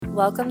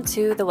Welcome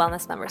to the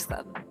Wellness Members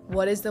Club.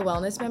 What is the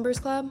Wellness Members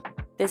Club?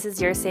 This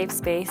is your safe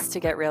space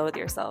to get real with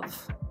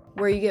yourself.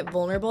 Where you get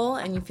vulnerable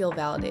and you feel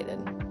validated.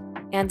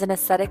 And an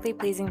aesthetically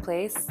pleasing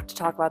place to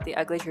talk about the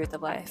ugly truth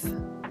of life.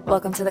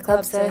 Welcome to the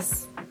club,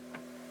 sis.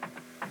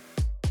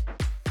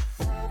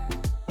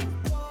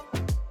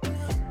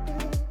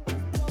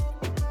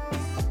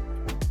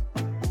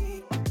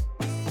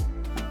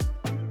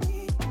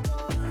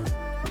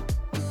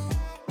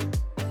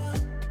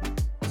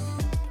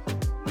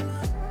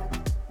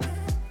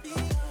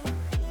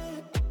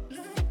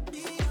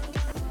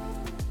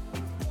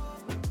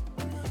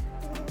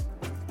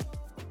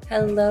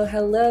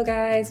 Hello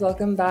guys.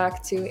 Welcome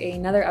back to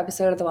another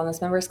episode of the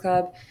Wellness Members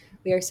Club.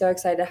 We are so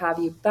excited to have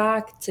you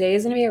back. Today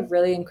is going to be a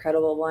really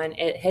incredible one.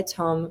 It hits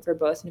home for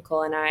both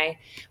Nicole and I.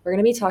 We're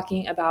going to be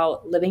talking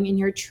about living in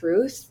your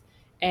truth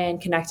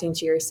and connecting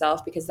to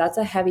yourself, because that's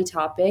a heavy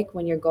topic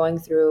when you're going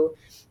through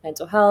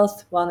mental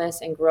health,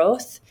 wellness, and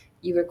growth.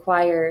 You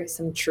require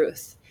some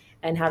truth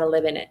and how to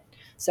live in it.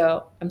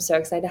 So I'm so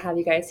excited to have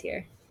you guys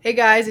here. Hey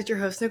guys, it's your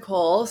host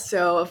Nicole.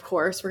 So of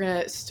course, we're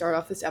going to start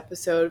off this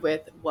episode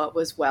with what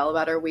was well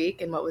about our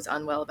week and what was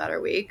unwell about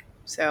our week.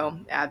 So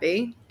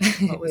Abby,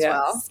 what was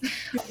well?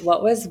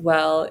 What was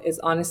well is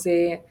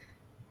honestly,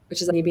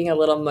 which is me being a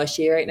little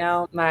mushy right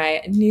now,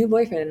 my new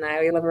boyfriend and I,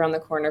 we live around the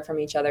corner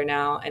from each other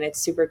now, and it's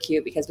super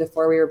cute because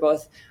before we were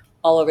both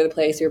all over the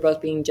place. We were both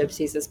being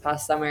gypsies this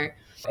past summer.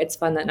 It's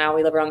fun that now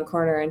we live around the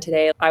corner, and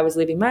today I was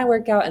leaving my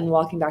workout and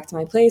walking back to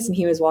my place, and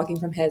he was walking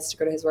from his to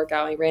go to his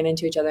workout, and we ran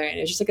into each other, and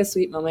it was just like a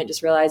sweet moment,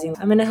 just realizing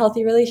I'm in a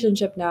healthy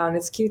relationship now, and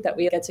it's cute that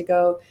we get to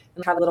go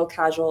and have little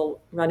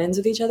casual run-ins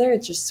with each other.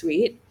 It's just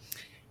sweet.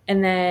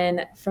 And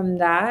then from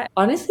that,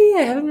 honestly,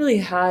 I haven't really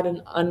had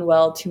an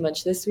unwell too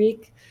much this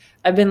week.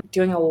 I've been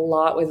doing a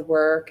lot with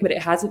work, but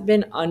it hasn't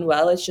been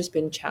unwell. It's just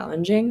been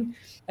challenging.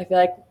 I feel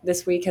like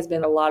this week has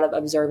been a lot of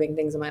observing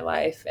things in my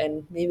life,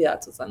 and maybe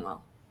that's what's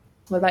unwell.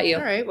 What about you?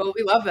 All right. Well,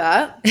 we love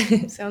that.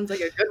 Sounds like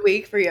a good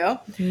week for you.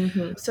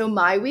 Mm-hmm. So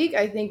my week,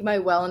 I think my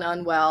well and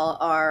unwell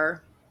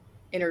are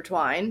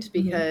intertwined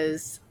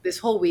because this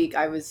whole week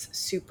I was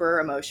super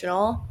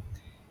emotional,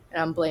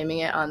 and I'm blaming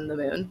it on the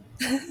moon.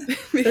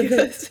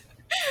 because,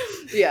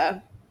 yeah.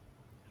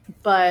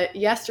 But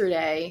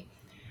yesterday,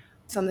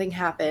 something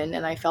happened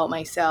and I felt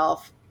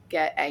myself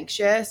get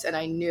anxious, and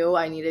I knew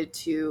I needed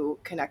to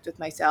connect with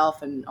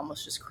myself and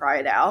almost just cry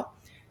it out.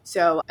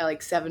 So at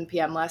like 7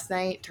 p.m. last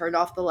night, turned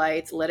off the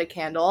lights, lit a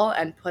candle,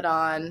 and put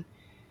on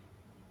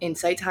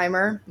Insight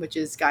Timer, which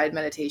is guided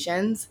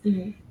meditations.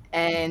 Mm-hmm.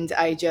 And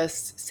I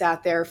just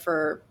sat there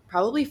for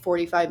probably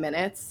 45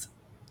 minutes,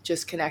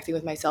 just connecting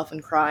with myself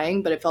and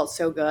crying, but it felt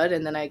so good.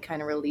 And then I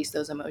kind of released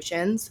those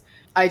emotions.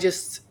 I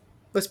just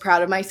was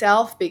proud of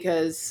myself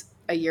because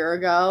a year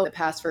ago, the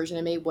past version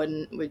of me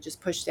would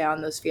just push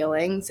down those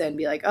feelings and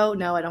be like, oh,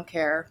 no, I don't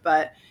care.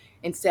 But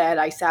instead,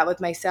 I sat with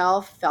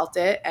myself, felt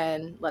it,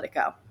 and let it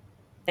go.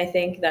 I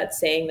think that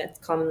saying that's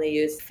commonly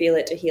used, feel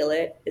it to heal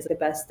it, is the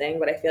best thing.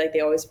 But I feel like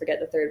they always forget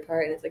the third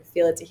part, and it's like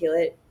feel it to heal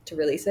it, to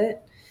release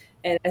it.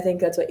 And I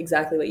think that's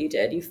exactly what you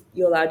did.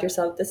 You allowed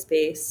yourself the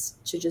space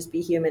to just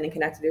be human and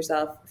connect with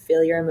yourself,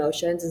 feel your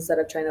emotions instead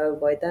of trying to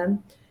avoid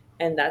them.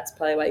 And that's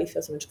probably why you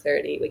feel so much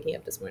clarity waking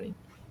up this morning.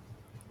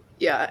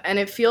 Yeah, and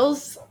it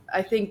feels,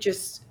 I think,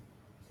 just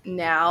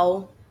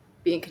now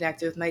being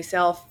connected with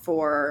myself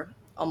for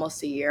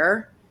almost a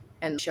year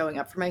and showing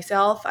up for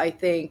myself, I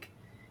think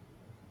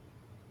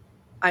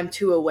I'm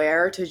too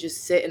aware to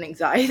just sit in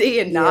anxiety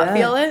and not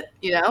feel it,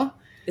 you know?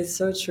 It's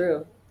so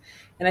true.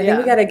 And I think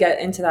we got to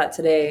get into that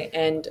today.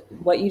 And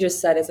what you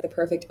just said is the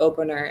perfect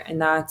opener. And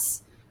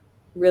that's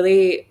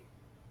really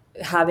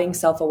having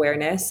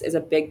self-awareness is a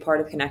big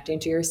part of connecting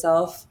to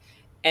yourself.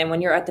 And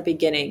when you're at the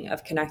beginning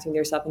of connecting to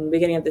yourself, in the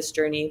beginning of this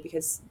journey,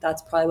 because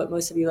that's probably what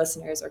most of you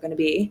listeners are going to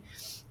be,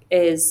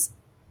 is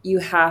you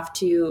have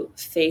to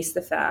face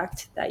the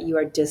fact that you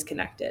are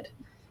disconnected.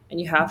 And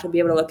you have to be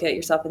able to look at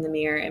yourself in the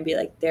mirror and be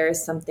like, there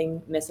is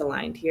something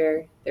misaligned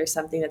here. There's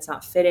something that's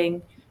not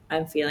fitting.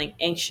 I'm feeling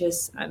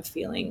anxious. I'm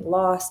feeling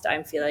lost.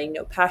 I'm feeling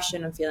no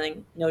passion. I'm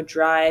feeling no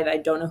drive. I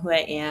don't know who I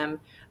am.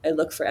 I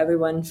look for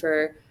everyone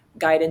for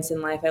guidance in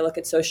life. I look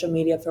at social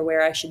media for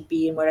where I should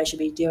be and what I should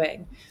be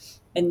doing.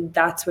 And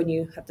that's when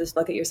you have to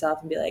look at yourself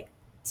and be like,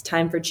 it's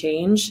time for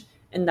change.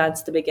 And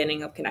that's the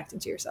beginning of connecting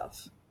to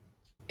yourself.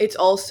 It's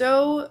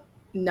also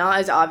not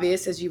as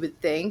obvious as you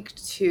would think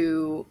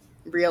to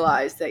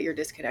realize that you're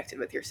disconnected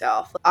with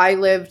yourself. I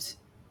lived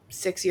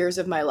 6 years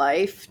of my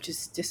life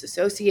just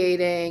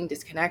disassociating,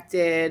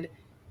 disconnected,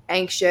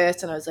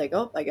 anxious, and I was like,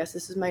 oh, I guess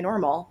this is my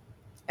normal.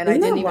 And I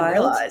didn't even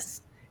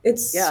realize.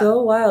 It's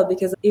so wild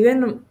because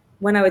even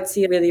when I would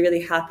see really,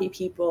 really happy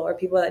people or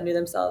people that knew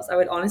themselves, I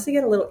would honestly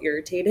get a little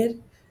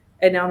irritated.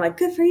 And now I'm like,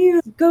 good for you,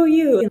 go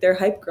you. They're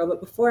hype girl. But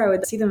before I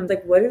would see them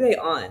like, what are they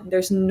on?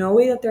 There's no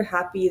way that they're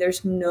happy.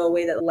 There's no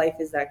way that life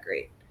is that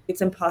great.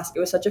 It's impossible. It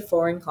was such a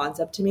foreign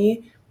concept to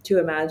me to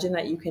imagine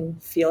that you can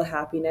feel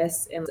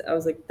happiness. And I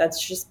was like,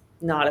 that's just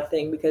not a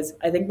thing, because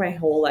I think my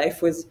whole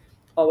life was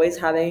always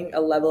having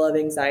a level of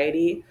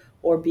anxiety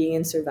or being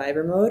in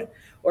survivor mode,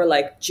 or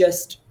like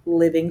just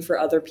living for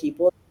other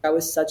people. I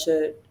was such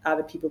a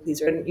avid people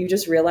pleaser, and you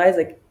just realize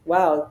like,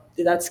 wow,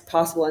 that's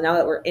possible. And now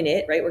that we're in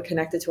it, right, we're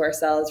connected to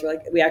ourselves. We're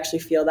like, we actually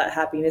feel that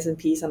happiness and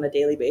peace on a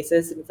daily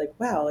basis, and it's like,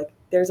 wow, like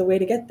there's a way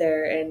to get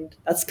there. And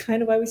that's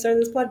kind of why we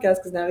started this podcast,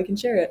 because now we can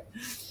share it.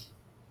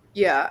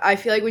 Yeah, I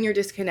feel like when you're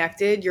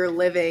disconnected, you're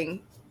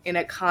living in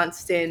a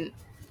constant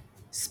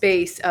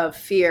space of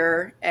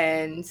fear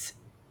and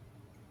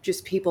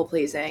just people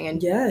pleasing and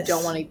don't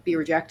Yes, want to be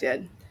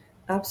rejected.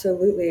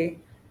 absolutely.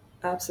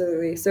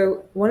 Absolutely.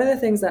 So, one of the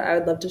things that I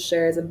would love to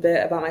share is a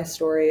bit about my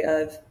story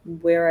of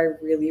where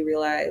I really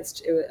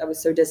realized I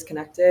was so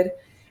disconnected.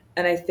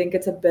 And I think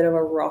it's a bit of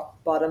a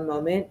rock bottom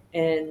moment.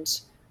 And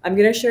I'm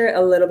going to share it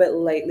a little bit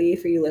lightly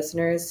for you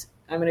listeners.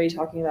 I'm going to be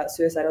talking about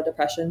suicidal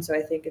depression. So,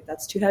 I think if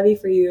that's too heavy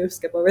for you,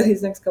 skip over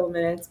these next couple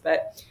minutes.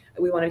 But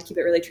we want to keep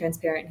it really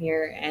transparent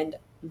here and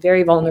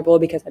very vulnerable,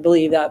 because I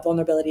believe that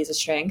vulnerability is a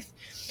strength.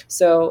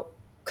 So,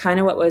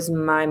 kind of what was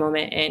my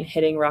moment in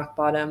hitting rock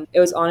bottom. It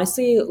was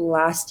honestly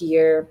last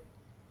year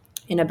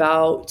in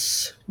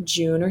about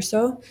June or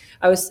so.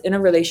 I was in a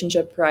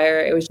relationship prior.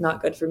 It was not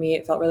good for me.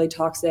 It felt really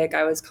toxic.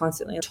 I was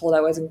constantly told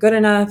I wasn't good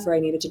enough, or I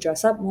needed to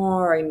dress up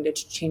more, or I needed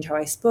to change how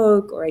I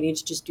spoke, or I needed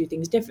to just do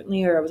things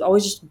differently, or I was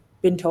always just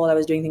been told I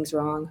was doing things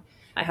wrong.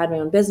 I had my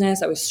own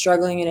business. I was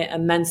struggling in it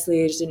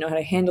immensely. I just didn't know how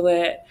to handle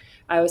it.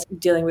 I was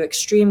dealing with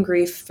extreme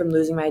grief from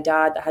losing my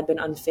dad that had been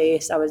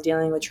unfaced. I was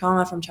dealing with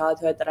trauma from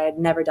childhood that I had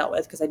never dealt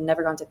with because I'd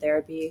never gone to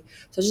therapy.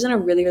 So I was just in a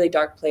really, really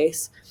dark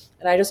place.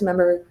 And I just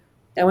remember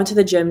I went to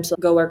the gym to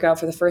go work out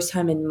for the first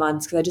time in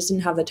months because I just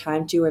didn't have the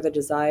time to or the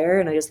desire.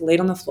 And I just laid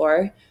on the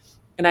floor.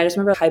 And I just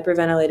remember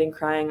hyperventilating,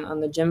 crying on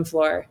the gym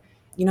floor.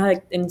 You know,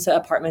 like in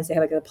apartments, they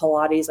have like a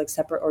Pilates, like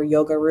separate, or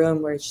yoga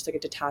room where it's just like a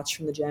detached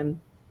from the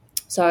gym.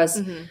 So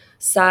Mm-hmm.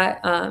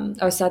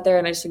 I was sat there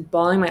and I just like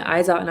bawling my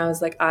eyes out, and I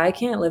was like, I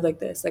can't live like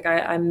this. Like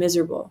I'm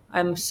miserable.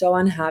 I'm so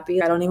unhappy.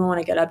 I don't even want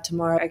to get up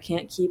tomorrow. I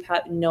can't keep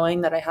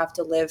knowing that I have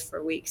to live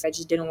for weeks. I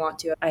just didn't want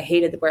to. I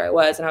hated where I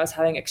was, and I was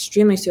having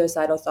extremely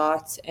suicidal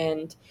thoughts.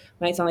 And it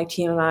might sound like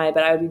TMI,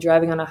 but I would be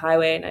driving on a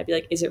highway and I'd be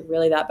like, is it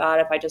really that bad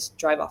if I just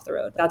drive off the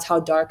road? That's how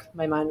dark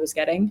my mind was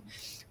getting.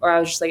 Or I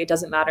was just like, it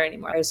doesn't matter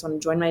anymore. I just want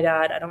to join my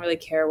dad. I don't really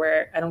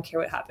care I don't care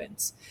what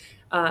happens.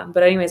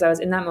 But anyways, I was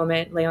in that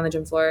moment laying on the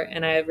gym floor,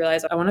 and I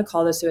realized I want to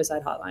call the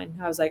suicide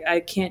hotline. I was like, I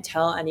can't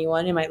tell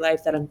anyone in my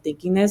life that I'm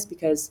thinking this,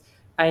 because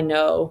I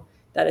know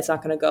that it's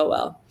not going to go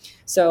well.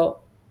 So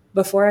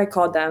before I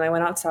called them, I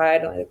went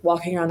outside, like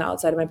walking around the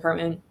outside of my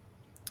apartment,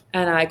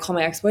 and I called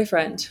my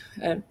ex-boyfriend,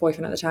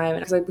 boyfriend at the time. And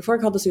I was like, before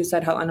I called the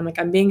suicide hotline, I'm like,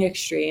 I'm being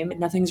extreme.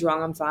 Nothing's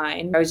wrong. I'm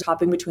fine. I was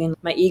hopping between,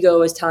 my ego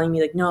was telling me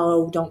like,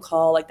 no, don't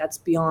call. Like, that's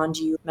beyond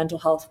you, mental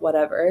health,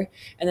 whatever.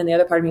 And then the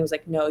other part of me was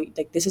like, no,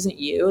 like, this isn't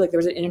you. Like, there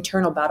was an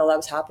internal battle that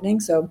was happening.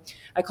 So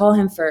I call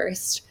him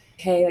first.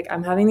 Hey, like,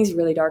 I'm having these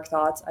really dark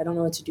thoughts. I don't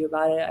know what to do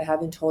about it. I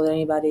haven't told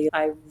anybody.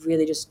 I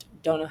really just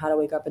don't know how to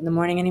wake up in the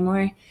morning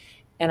anymore.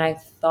 And I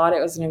thought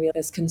it was going to be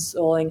this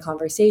consoling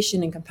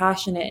conversation and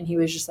compassionate. And he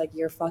was just like,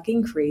 you're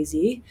fucking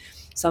crazy.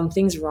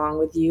 Something's wrong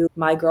with you.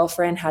 My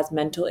girlfriend has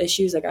mental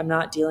issues. Like, I'm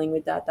not dealing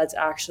with that. That's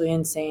actually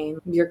insane.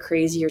 You're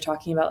crazy. You're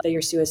talking about that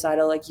you're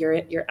suicidal. Like,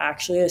 you're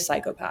actually a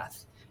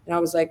psychopath. And I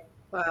was like,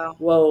 Wow.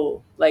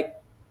 whoa, like,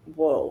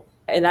 whoa.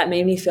 And that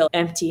made me feel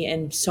empty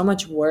and so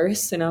much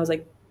worse. And I was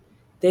like,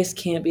 this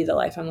can't be the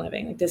life I'm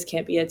living. Like, this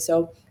can't be it.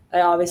 So I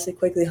obviously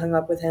quickly hung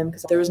up with him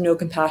because there was no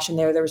compassion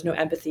there. There was no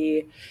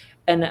empathy.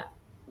 And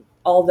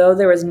although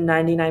there was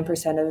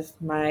 99% of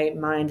my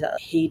mind that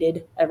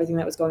hated everything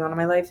that was going on in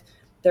my life,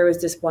 there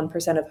was this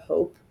 1% of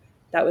hope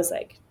that was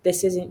like,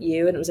 this isn't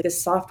you. And it was like a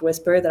soft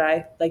whisper that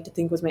I like to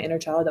think was my inner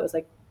child that was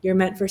like, you're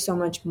meant for so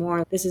much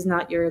more. This is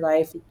not your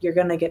life. You're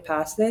going to get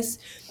past this.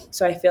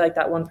 So I feel like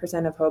that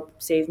 1% of hope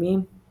saved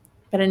me.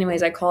 But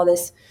anyways, I call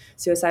this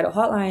suicidal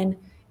hotline,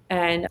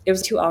 and it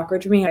was too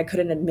awkward for me. I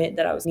couldn't admit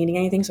that I was needing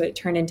anything. So it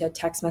turned into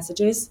text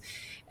messages,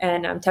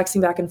 and I'm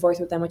texting back and forth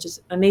with them, which is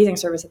an amazing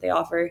service that they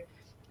offer.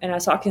 And I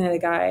was talking to the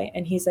guy,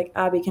 and he's like,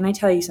 Abby, can I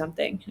tell you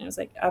something? And I was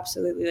like,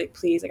 absolutely. Like,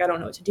 please. Like, I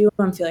don't know what to do.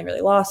 I'm feeling really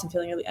lost. I'm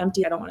feeling really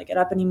empty. I don't want to get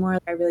up anymore.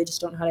 I really just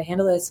don't know how to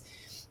handle this.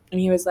 And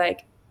he was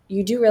like,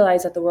 you do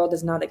realize that the world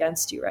is not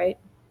against you, right?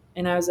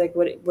 And I was like,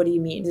 what do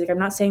you mean? He's like, I'm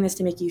not saying this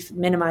to make you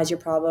minimize your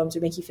problems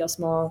or make you feel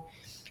small.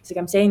 He's like,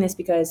 I'm saying this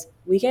because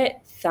we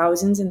get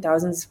thousands and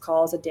thousands of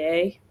calls a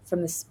day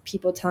from this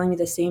people telling me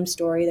the same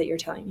story that you're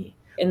telling me.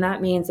 And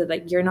that means that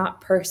like you're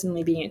not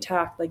personally being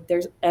attacked. Like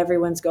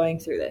everyone's going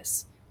through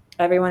this.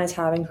 Everyone is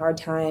having hard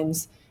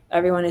times.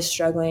 Everyone is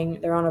struggling.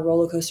 They're on a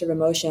roller coaster of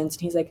emotions.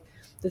 And he's like,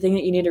 the thing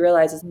that you need to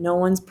realize is no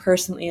one's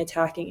personally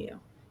attacking you.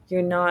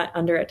 You're not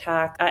under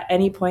attack. At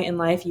any point in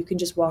life, you can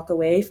just walk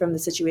away from the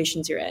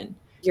situations you're in.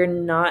 You're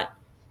not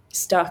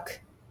stuck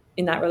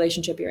in that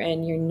relationship you're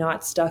in. You're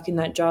not stuck in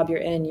that job you're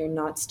in. You're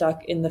not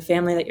stuck in the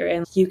family that you're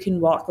in. You can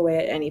walk away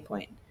at any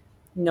point.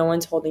 No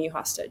one's holding you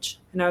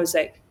hostage. And I was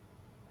like,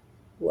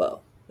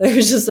 whoa. There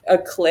was just a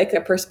click,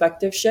 a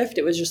perspective shift.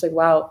 It was just like,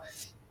 wow,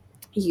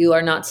 you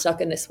are not stuck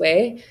in this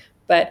way.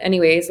 But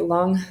anyways,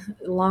 long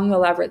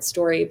elaborate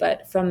story.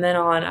 But from then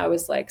on, I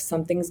was like,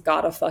 something's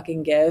gotta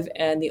fucking give,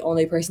 and the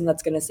only person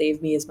that's gonna save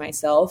me is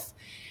myself.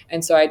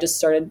 And so I just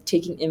started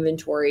taking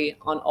inventory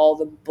on all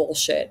the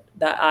bullshit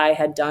that I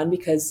had done,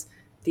 because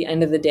at the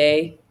end of the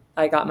day,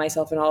 I got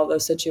myself in all of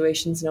those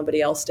situations nobody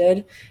else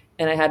did.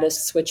 And I had to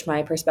switch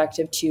my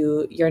perspective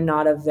to, you're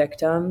not a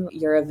victim,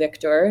 you're a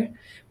victor,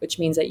 which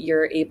means that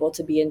you're able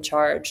to be in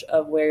charge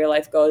of where your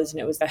life goes.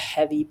 And it was a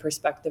heavy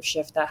perspective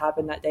shift that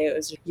happened that day. It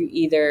was, you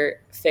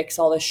either fix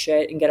all this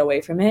shit and get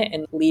away from it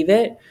and leave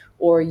it,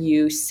 or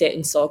you sit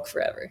and sulk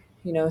forever,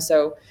 you know?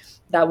 So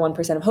that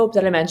 1% of hope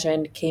that I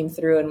mentioned came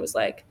through and was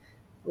like,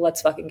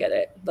 let's fucking get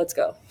it. Let's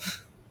go.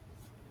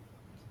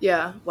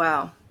 Yeah.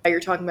 Wow. You're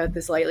talking about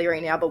this lightly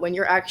right now, but when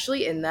you're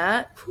actually in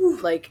that,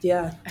 like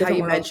Yeah, how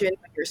you mentioned,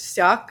 when you're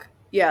stuck,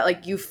 yeah,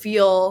 like you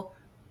feel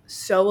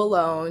so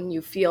alone,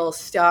 you feel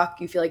stuck,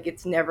 you feel like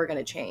it's never going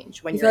to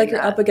change when You you're feel like in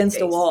you're up that against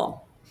a space.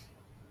 wall.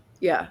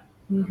 Yeah.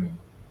 Mm-hmm.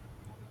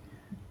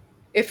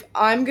 If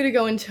I'm going to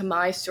go into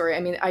my story,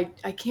 I mean, I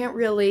can't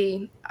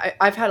really,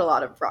 I've had a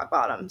lot of rock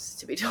bottoms,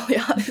 to be totally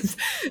honest,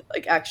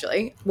 like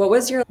actually. What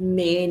was your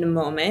main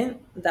moment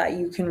that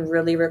you can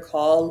really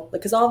recall?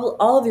 Because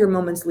all of your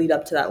moments lead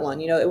up to that one.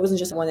 You know, it wasn't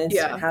just one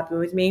incident Yeah. happened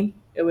with me.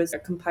 It was a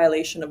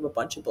compilation of a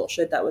bunch of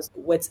bullshit that was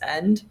wit's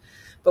end.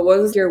 But what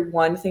was your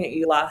one thing that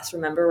you last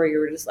remember where you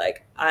were just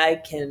like,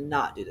 I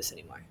cannot do this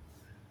anymore?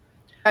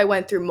 I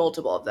went through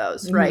multiple of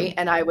those, right? Mm-hmm.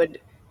 And I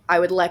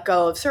would let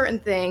go of certain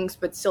things,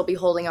 but still be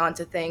holding on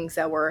to things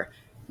that were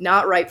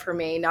not right for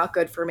me, not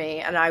good for me,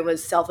 and I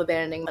was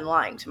self-abandoning and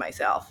lying to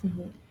myself.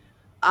 Mm-hmm.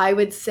 I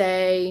would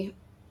say,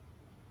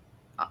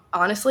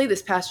 honestly,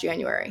 this past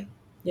January,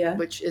 Yeah.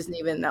 which isn't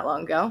even that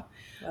long ago,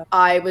 Wow.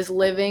 I was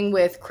living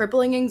with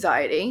crippling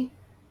anxiety,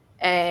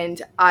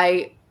 and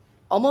I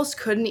almost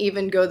couldn't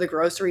even go to the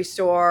grocery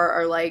store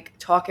or like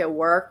talk at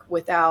work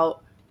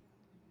without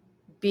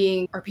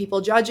being, are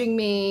people judging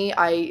me?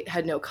 I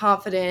had no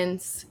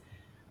confidence.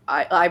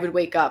 I would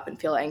wake up and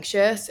feel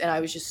anxious, and I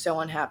was just so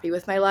unhappy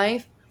with my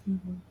life.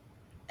 Mm-hmm.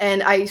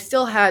 And I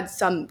still had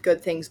some good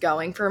things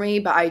going for me,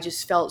 but I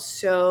just felt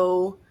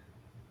so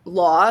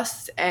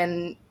lost,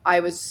 and I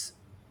was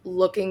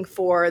looking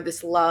for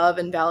this love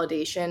and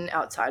validation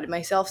outside of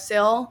myself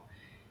still.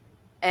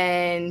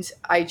 And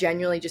I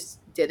genuinely just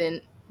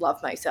didn't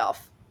love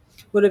myself.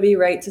 Would it be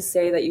right to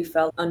say that you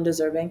felt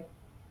undeserving?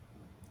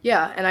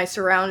 Yeah, and I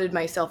surrounded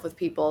myself with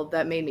people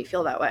that made me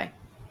feel that way.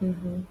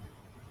 Mm-hmm.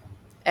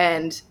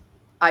 And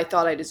I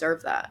thought I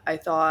deserved that. I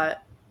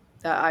thought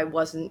that I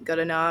wasn't good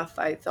enough.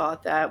 I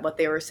thought that what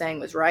they were saying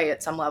was right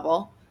at some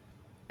level.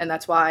 And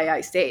that's why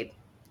I stayed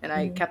and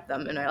I Mm-hmm. kept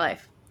them in my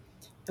life.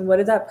 And what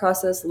did that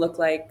process look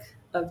like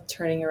of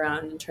turning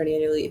around and turning a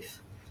new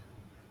leaf?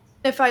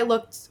 If I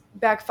looked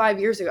back 5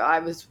 years ago, I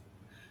was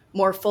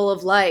more full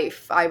of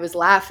life. I was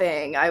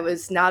laughing. I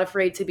was not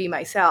afraid to be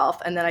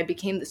myself. And then I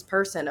became this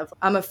person of,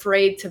 I'm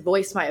afraid to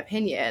voice my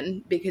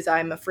opinion because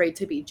I'm afraid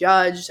to be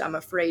judged. I'm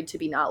afraid to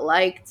be not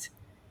liked.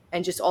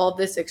 And just all of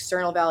this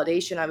external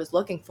validation I was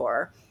looking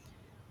for.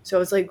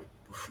 So it's like,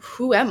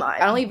 who am I?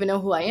 I don't even know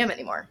who I am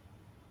anymore.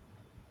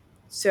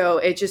 So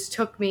it just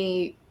took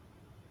me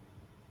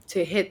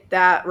to hit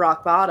that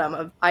rock bottom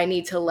of, I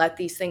need to let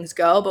these things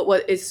go. But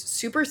what is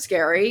super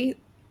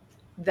scary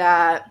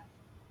that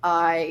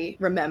I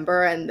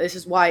remember, and this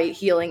is why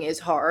healing is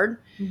hard,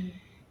 Mm-hmm.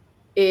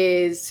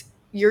 is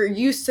you're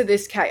used to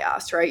this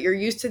chaos, right? You're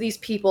used to these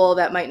people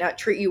that might not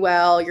treat you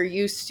well. You're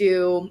used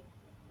to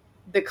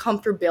the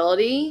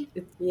comfortability.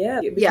 It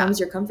Yeah. becomes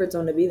your comfort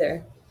zone to be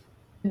there.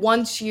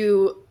 Once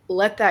you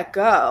let that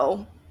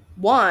go,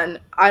 one,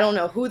 I don't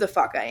know who the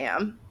fuck I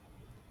am.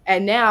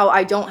 And now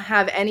I don't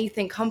have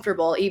anything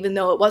comfortable, even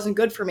though it wasn't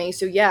good for me.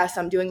 So, yes,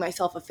 I'm doing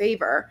myself a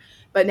favor.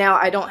 But now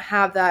I don't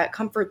have that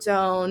comfort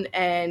zone,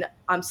 and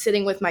I'm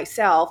sitting with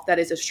myself that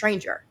is a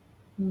stranger.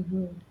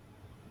 Mm-hmm.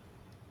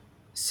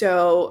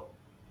 So,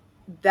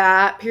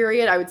 that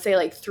period, I would say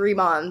like 3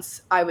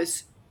 months, I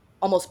was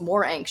almost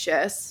more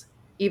anxious,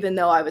 even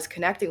though I was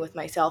connecting with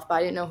myself, but I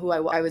didn't know who I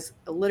was. I was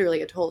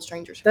literally a total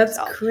stranger to That's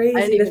myself. I didn't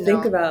crazy to even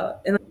think know.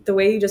 about. And the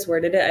way you just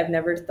worded it, I've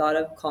never thought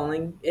of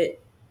calling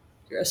it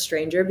a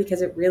stranger,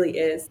 because it really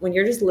is. When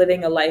you're just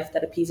living a life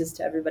that appeases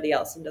to everybody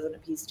else and doesn't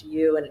appease to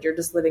you, and you're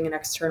just living an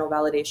external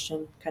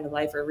validation kind of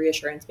life or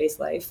reassurance based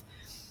life,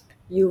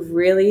 you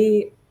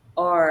really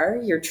are,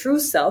 your true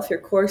self, your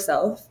core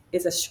self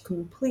is a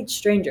complete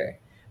stranger,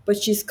 but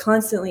she's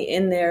constantly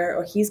in there,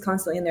 or he's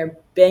constantly in there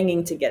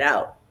banging to get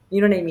out.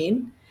 You know what I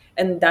mean?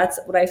 And that's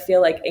what I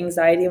feel like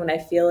anxiety, when I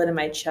feel it in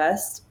my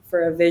chest,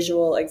 for a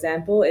visual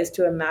example, is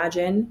to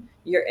imagine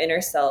your inner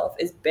self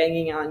is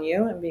banging on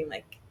you and being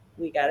like,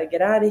 we got to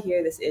get out of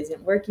here. This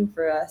isn't working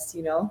for us,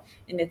 you know?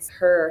 And it's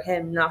her or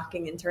him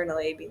knocking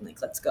internally, being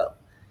like, let's go.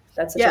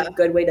 That's such a Yeah.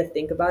 good way to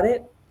think about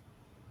it.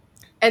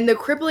 And the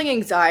crippling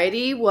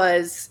anxiety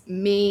was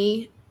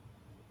me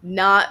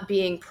not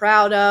being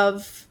proud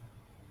of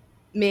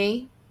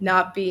me,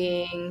 not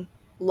being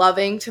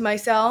loving to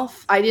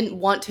myself. I didn't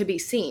want to be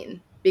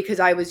seen because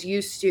I was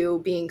used to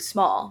being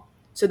small.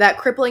 So that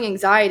crippling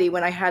anxiety,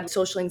 when I had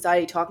social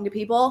anxiety talking to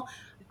people,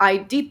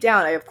 deep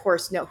down, I of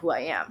course know who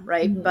I am,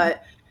 right? Mm-hmm.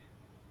 But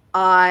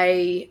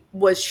I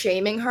was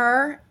shaming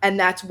her, and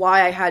that's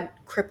why I had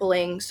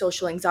crippling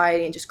social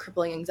anxiety and just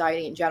crippling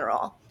anxiety in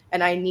general.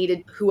 And I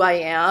needed who I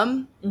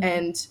am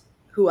and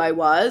who I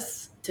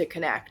was to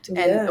connect. And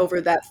Yeah. over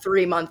that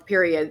 3-month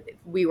period,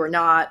 we were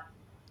not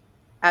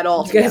at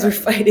all You guys were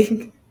together.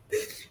 fighting.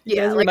 You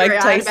Yeah, guys were like we're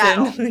Mike at a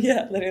Tyson. battle.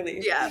 Yeah,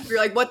 literally. Yeah, you're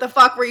like, what the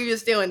fuck were you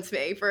just doing to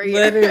me for a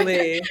year?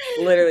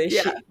 Literally.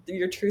 Yeah,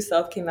 Your true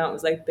self came out and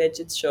was like, bitch,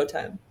 it's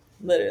showtime.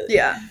 Literally.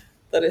 yeah.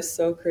 That is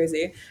so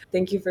crazy.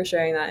 Thank you for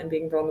sharing that and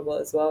being vulnerable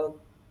as well.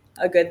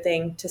 A good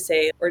thing to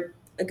say, or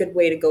a good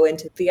way to go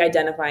into the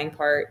identifying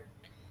part.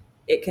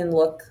 It can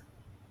look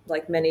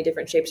like many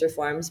different shapes or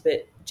forms,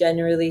 but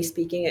generally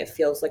speaking, it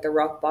feels like a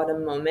rock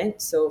bottom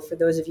moment. So for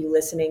those of you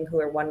listening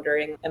who are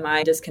wondering, am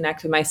I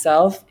disconnect with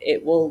myself?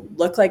 It will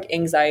look like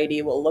anxiety,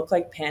 it will look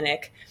like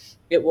panic,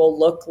 it will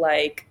look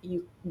like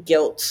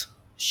guilt,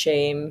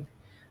 shame,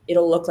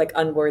 it'll look like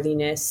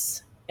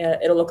unworthiness.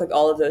 It'll look like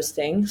all of those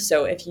things.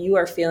 So if you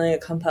are feeling a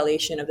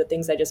compilation of the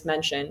things I just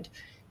mentioned,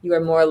 you are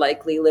more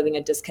likely living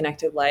a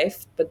disconnected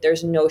life, but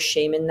there's no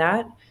shame in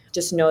that.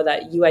 Just know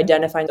that you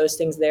identifying those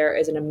things there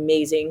is an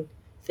amazing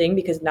thing,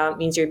 because now it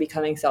means you're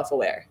becoming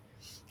self-aware.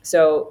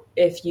 So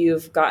if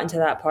you've gotten to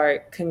that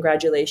part,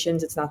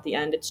 congratulations. It's not the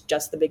end, it's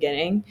just the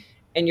beginning.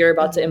 And you're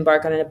about to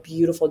embark on a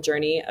beautiful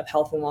journey of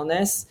health and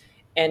wellness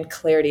and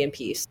clarity and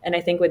peace. And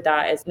I think with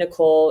that is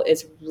Nicole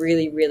is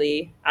really,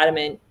 really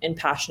adamant and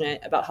passionate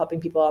about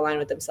helping people align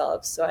with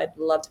themselves. So I'd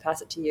love to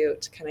pass it to you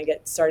to kind of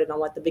get started on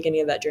what the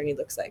beginning of that journey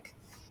looks like.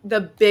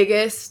 The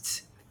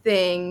biggest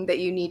thing that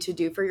you need to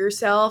do for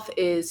yourself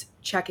is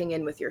checking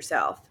in with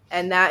yourself.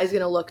 And that is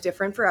going to look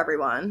different for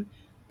everyone.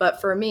 But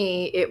for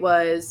me, it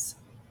was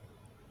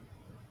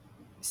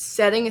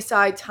setting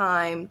aside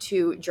time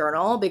to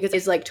journal, because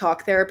it's like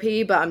talk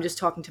therapy, but I'm just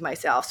talking to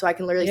myself. So I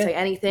can literally say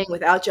anything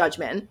without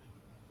judgment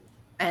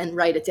and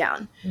write it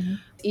down. Mm-hmm.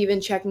 Even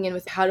checking in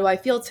with, how do I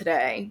feel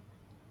today?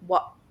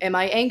 What am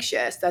I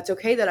anxious? That's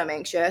okay that I'm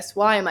anxious.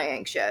 Why am I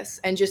anxious?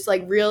 And just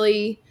like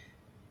really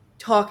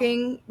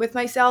talking with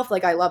myself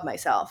like I love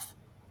myself,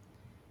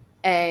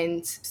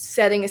 and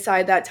setting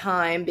aside that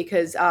time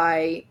because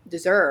I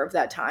deserve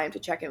that time to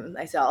check in with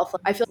myself.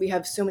 I feel like we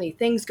have so many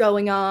things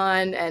going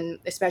on, and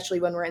especially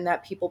when we're in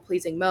that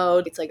people-pleasing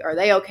mode, it's like, are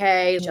they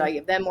okay? Should I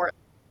give them more?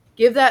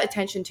 Give that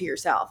attention to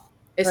yourself,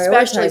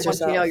 especially Prioritize once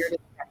you know you're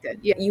yourself. disconnected.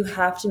 Yeah. You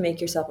have to make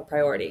yourself a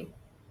priority.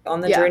 On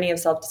the journey of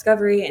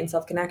self-discovery and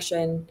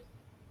self-connection,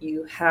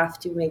 you have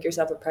to make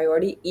yourself a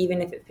priority,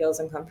 even if it feels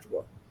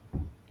uncomfortable.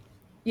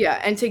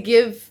 Yeah, and to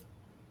give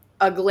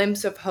a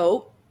glimpse of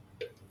hope,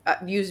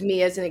 use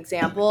me as an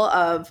example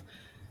of,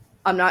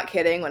 I'm not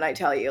kidding when I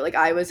tell you, like,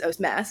 I was a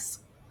mess.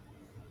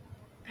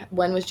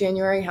 When was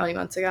January? How many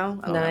months ago?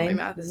 I don't 9. know. My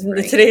math is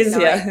great. Today's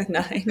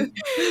 9.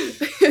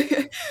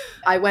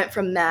 I went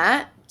from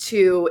that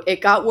to,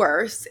 it got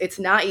worse. It's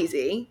not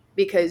easy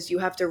because you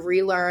have to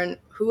relearn,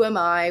 who am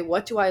I?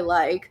 What do I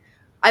like?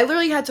 I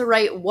literally had to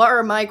write, what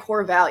are my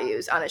core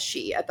values on a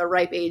sheet at the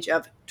ripe age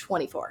of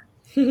 24.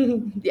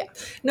 Yeah.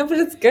 No, but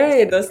it's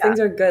good. Those things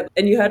are good.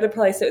 And you had to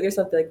probably sit with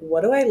yourself and be like,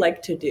 what do I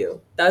like to do?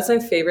 That's my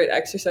favorite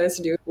exercise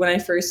to do when I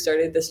first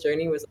started this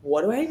journey, was,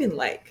 what do I even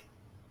like?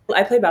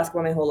 I played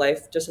basketball my whole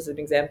life, just as an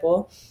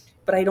example,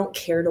 but I don't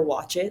care to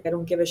watch it. I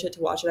don't give a shit to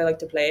watch it. I like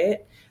to play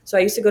it. So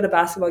I used to go to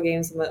basketball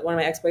games with one of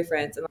my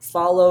ex-boyfriends and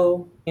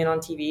follow in on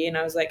TV. And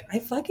I was like, I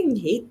fucking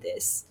hate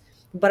this.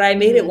 But I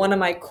made it one of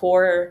my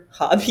core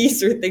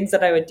hobbies or things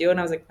that I would do. And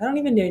I was like, I don't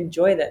even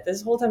enjoy that.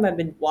 This whole time I've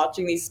been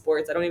watching these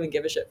sports, I don't even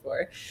give a shit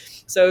for.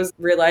 So I was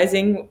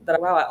realizing that,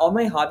 wow, all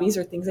my hobbies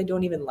are things I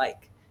don't even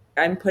like.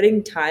 I'm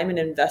putting time and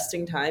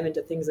investing time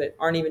into things that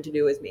aren't even to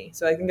do with me.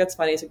 So I think that's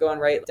funny to go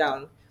and write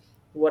down,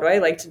 what do I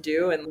like to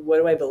do and what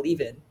do I believe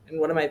in and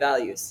what are my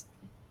values?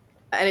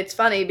 And it's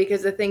funny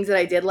because the things that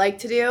I did like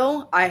to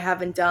do, I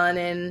haven't done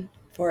in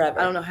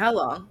forever. I don't know how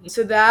long.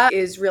 So that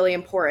is really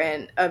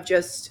important, of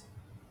just,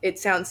 it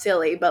sounds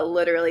silly, but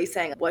literally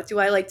saying, what do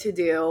I like to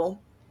do?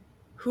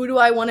 Who do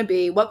I want to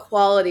be? What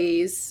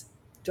qualities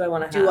do I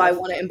want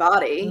to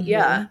embody?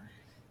 Yeah.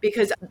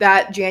 Because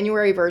that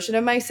January version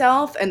of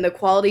myself and the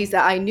qualities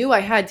that I knew I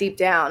had deep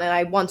down and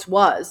I once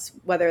was,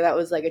 whether that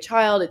was like a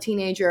child, a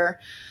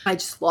teenager, I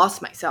just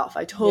lost myself.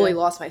 I totally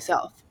lost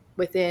myself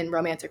within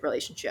romantic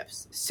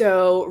relationships.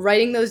 So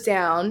writing those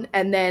down,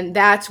 and then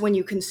that's when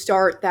you can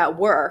start that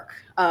work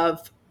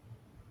of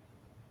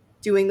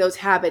doing those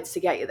habits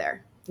to get you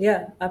there.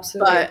 Yeah,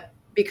 absolutely. But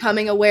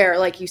becoming aware,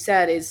 like you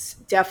said, is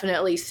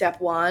definitely step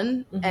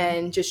one.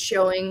 And just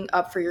showing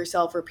up for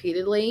yourself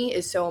repeatedly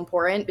is so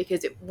important,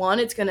 because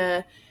it's going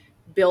to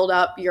build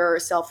up your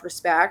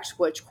self-respect,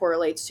 which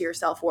correlates to your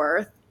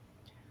self-worth.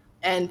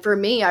 And for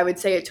me, I would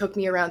say it took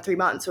me around 3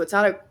 months. So it's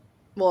not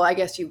well, I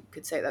guess you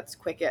could say that's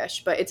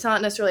quick-ish, but it's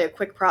not necessarily a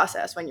quick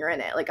process when you're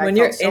in it. Like, when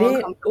I felt so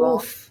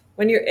uncomfortable.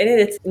 When you're in it,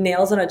 it's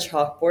nails on a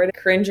chalkboard,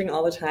 cringing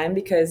all the time,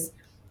 because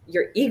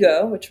your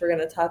ego, which we're going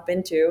to tap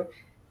into,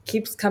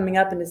 keeps coming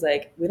up and is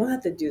like, we don't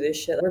have to do this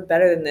shit. We're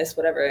better than this,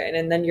 whatever.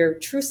 And then your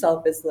true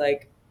self is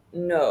like,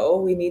 no,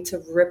 we need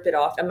to rip it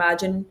off.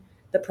 Imagine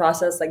the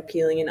process like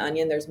peeling an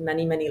onion. There's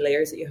many, many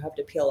layers that you have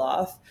to peel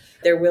off.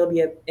 There will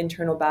be an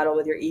internal battle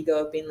with your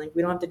ego of being like,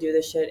 we don't have to do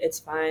this shit. It's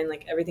fine.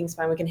 Like everything's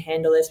fine. We can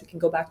handle this. We can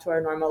go back to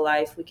our normal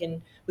life. We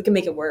can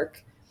make it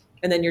work.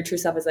 And then your true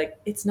self is like,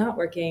 it's not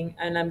working.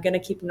 And I'm going to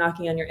keep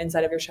knocking on your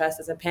inside of your chest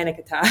as a panic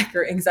attack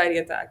or anxiety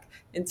attack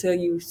until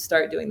you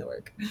start doing the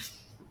work.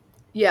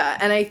 Yeah.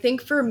 And I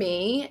think for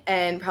me,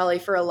 and probably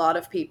for a lot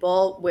of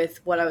people with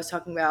what I was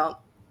talking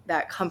about,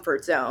 that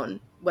comfort zone,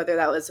 whether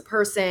that was a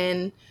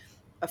person,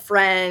 a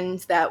friend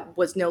that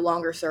was no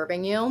longer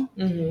serving you,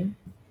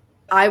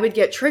 I would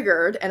get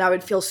triggered and I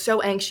would feel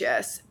so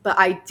anxious, but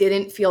I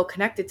didn't feel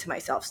connected to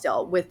myself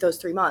still with those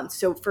 3 months.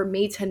 So for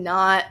me to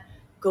not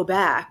go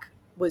back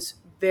was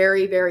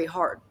very, very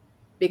hard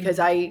because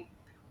I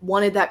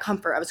wanted that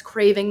comfort. I was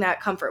craving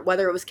that comfort,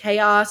 whether it was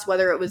chaos,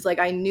 whether it was like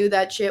I knew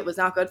that shit was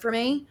not good for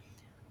me.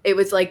 It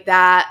was like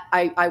that.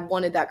 I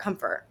wanted that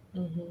comfort.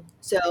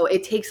 So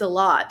it takes a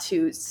lot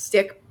to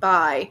stick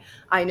by.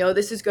 I know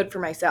this is good for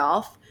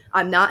myself.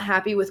 I'm not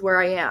happy with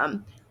where I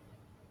am.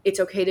 It's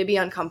okay to be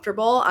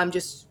uncomfortable. I'm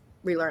just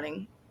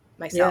relearning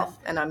myself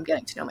and I'm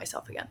getting to know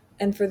myself again.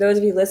 And for those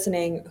of you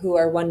listening who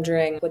are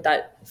wondering what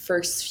that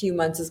first few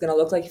months is going to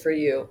look like for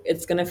you,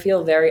 it's going to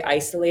feel very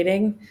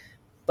isolating,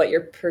 but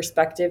your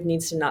perspective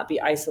needs to not be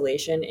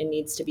isolation. It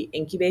needs to be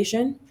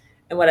incubation.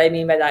 And what I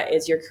mean by that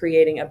is you're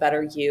creating a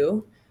better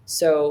you.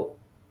 So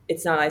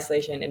it's not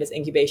isolation, it is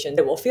incubation.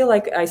 It will feel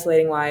like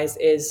isolating wise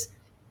is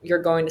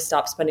you're going to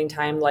stop spending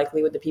time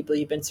likely with the people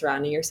you've been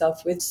surrounding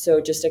yourself with. So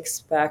just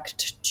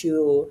expect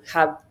to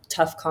have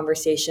tough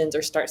conversations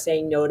or start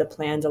saying no to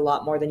plans a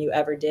lot more than you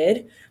ever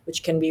did,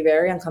 which can be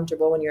very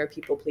uncomfortable when you're a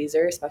people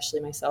pleaser, especially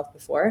myself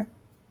before.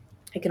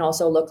 It can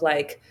also look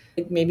like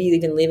maybe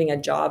even leaving a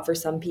job for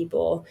some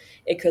people.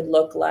 It could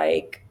look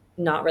like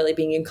not really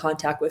being in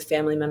contact with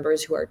family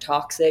members who are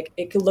toxic.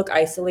 It could look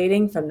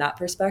isolating from that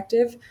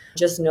perspective.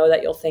 Just know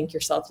that you'll thank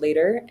yourself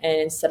later.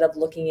 And instead of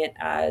looking at it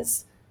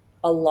as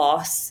a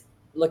loss,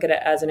 look at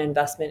it as an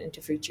investment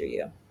into future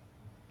you.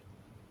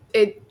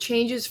 It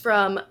changes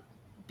from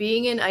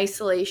being in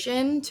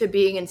isolation to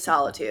being in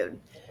solitude.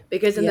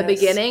 Because in the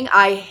beginning,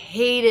 I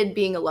hated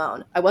being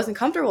alone. I wasn't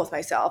comfortable with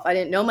myself. I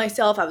didn't know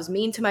myself. I was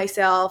mean to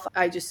myself.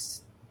 I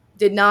just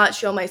did not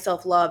show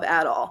myself love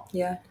at all.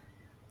 Yeah.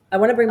 I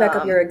want to bring back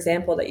up your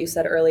example that you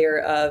said earlier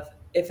of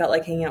it felt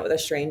like hanging out with a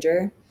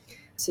stranger.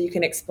 So you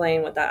can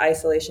explain what that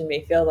isolation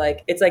may feel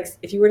like. It's like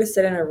if you were to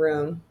sit in a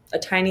room, a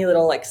tiny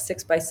little like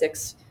 6 by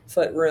 6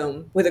 foot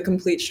room with a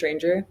complete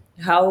stranger,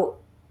 how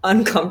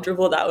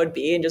uncomfortable that would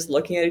be. And just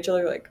looking at each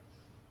other like,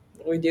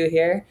 what do we do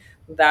here?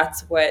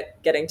 That's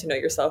what getting to know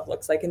yourself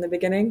looks like in the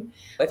beginning.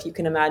 If you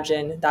can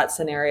imagine that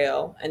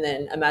scenario and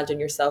then imagine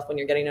yourself when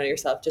you're getting to know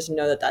yourself, just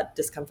know that that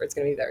discomfort is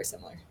going to be very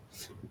similar.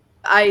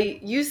 I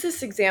used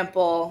this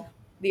example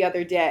the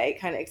other day,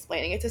 kind of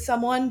explaining it to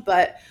someone,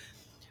 but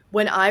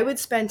when I would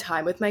spend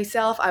time with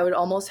myself, I would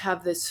almost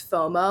have this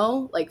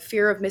FOMO, like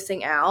fear of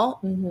missing out,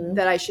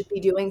 that I should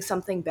be doing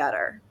something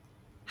better.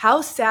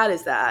 How sad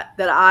is that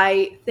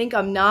I think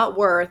I'm not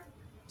worth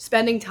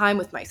spending time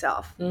with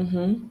myself?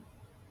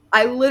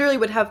 I literally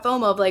would have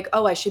FOMO of like,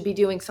 oh, I should be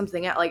doing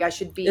something else. Like I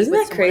should be Isn't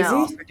with that someone crazy?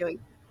 else or doing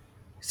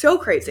so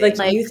crazy.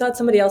 Like you thought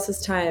somebody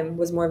else's time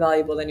was more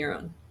valuable than your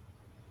own.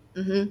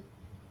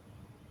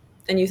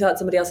 And you thought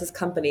somebody else's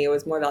company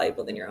was more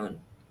valuable than your own.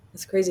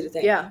 It's crazy to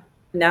think. Yeah.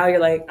 Now you're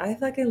like, I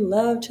fucking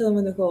love chilling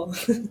with Nicole.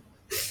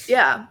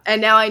 Yeah.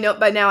 And now I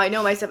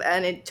know myself,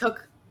 and it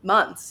took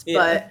months,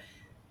 but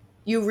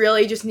you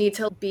really just need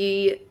to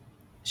be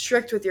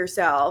strict with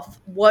yourself.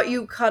 What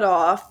you cut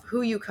off,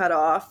 who you cut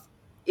off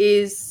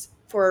is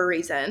for a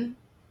reason,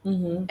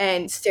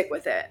 and stick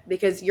with it,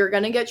 because you're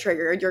going to get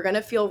triggered. You're going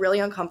to feel really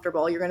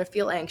uncomfortable. You're going to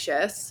feel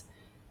anxious,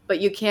 but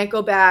you can't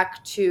go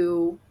back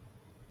to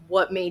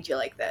what made you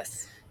like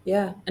this.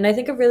 Yeah. And I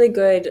think a really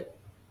good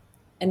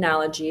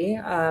analogy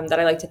that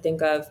I like to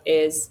think of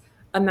is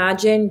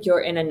imagine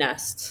you're in a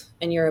nest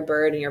and you're a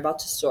bird and you're about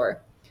to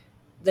soar.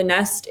 The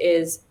nest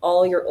is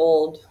all your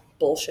old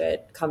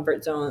bullshit,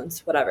 comfort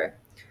zones, whatever.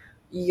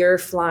 You're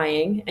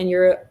flying and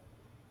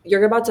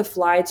you're about to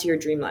fly to your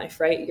dream life,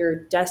 right? Your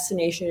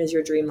destination is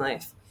your dream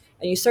life.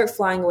 And you start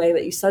flying away,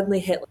 but you suddenly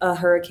hit a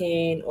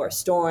hurricane or a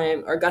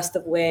storm or a gust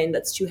of wind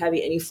that's too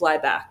heavy and you fly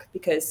back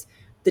because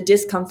the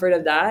discomfort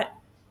of that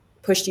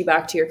pushed you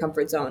back to your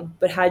comfort zone.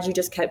 But had you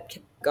just kept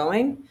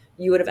going,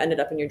 you would have ended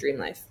up in your dream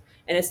life.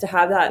 And it's to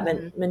have that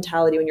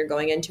mentality when you're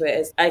going into it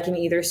is I can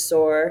either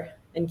soar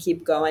and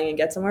keep going and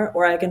get somewhere,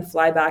 or I can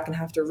fly back and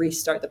have to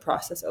restart the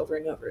process over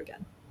and over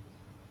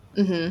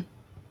again.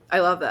 I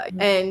love that.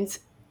 And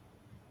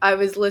I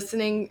was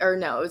listening, or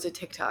no, it was a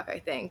TikTok, I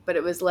think, but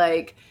it was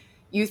like,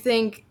 you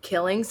think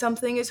killing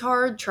something is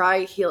hard,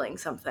 try healing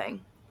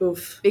something.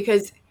 Oof.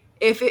 Because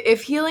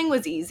if healing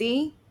was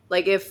easy,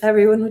 like if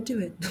everyone would do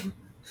it.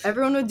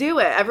 Everyone would do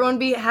it. Everyone would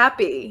be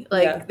happy.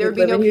 Like there would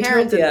be no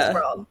Karens in this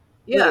world.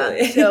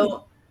 Yeah.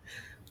 So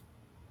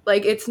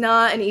Like, it's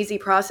not an easy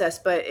process,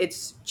 but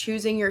it's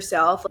choosing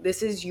yourself.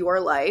 This is your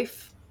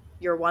life,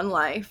 your one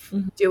life.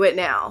 Mm-hmm. Do it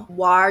now.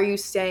 Why are you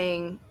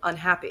staying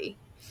unhappy?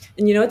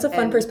 And you know, it's a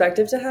fun And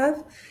perspective to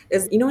have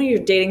is, you know, when you're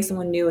dating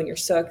someone new and you're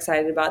so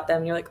excited about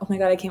them, you're like, oh my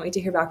God, I can't wait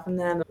to hear back from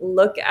them.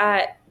 Look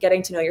at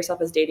getting to know yourself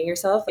as dating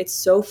yourself. It's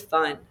so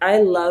fun. I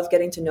love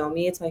getting to know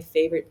me. It's my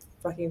favorite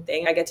fucking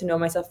thing. I get to know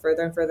myself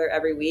further and further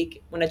every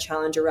week when a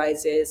challenge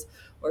arises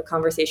or a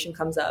conversation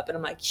comes up. And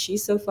I'm like,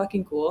 she's so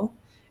fucking cool.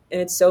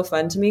 And it's so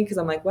fun to me because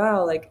I'm like,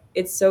 wow, like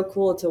it's so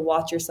cool to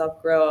watch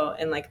yourself grow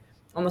and like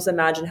almost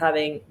imagine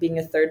being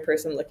a third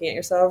person looking at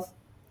yourself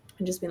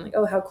and just being like,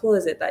 oh, how cool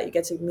is it that you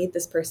get to meet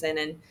this person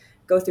and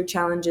go through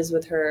challenges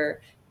with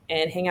her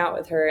and hang out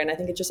with her. And I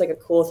think it's just like a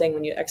cool thing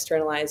when you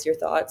externalize your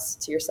thoughts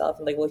to yourself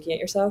and like looking at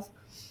yourself.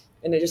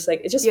 And it's just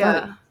fun.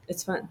 yeah.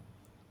 It's fun.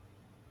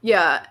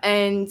 Yeah.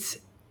 And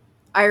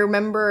I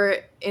remember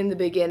in the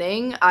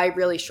beginning, I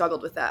really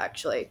struggled with that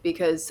actually,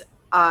 because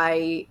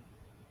I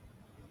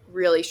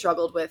really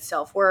struggled with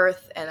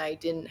self-worth and I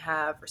didn't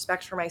have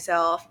respect for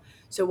myself.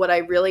 So what I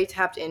really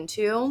tapped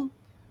into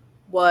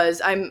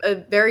was, I'm a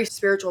very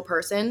spiritual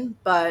person,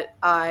 but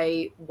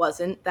I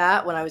wasn't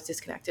that when I was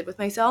disconnected with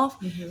myself.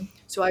 Mm-hmm.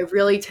 So I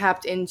really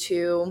tapped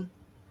into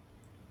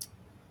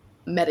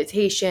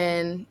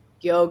meditation,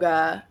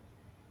 yoga,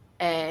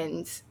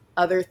 and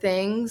other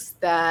things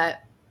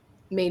that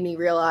made me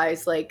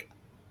realize, like,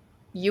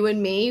 you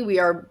and me, we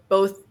are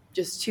both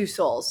just two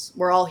souls.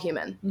 We're all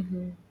human.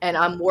 Mm-hmm. And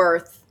I'm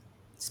worth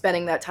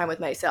spending that time with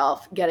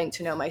myself, getting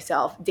to know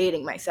myself,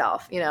 dating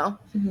myself, you know?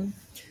 Mm-hmm.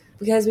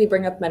 Because we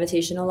bring up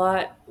meditation a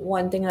lot,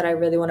 one thing that I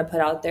really want to put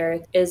out there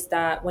is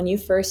that when you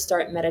first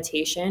start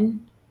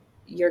meditation,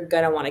 you're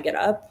going to want to get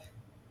up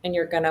and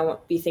you're going to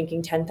be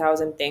thinking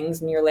 10,000 things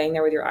and you're laying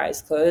there with your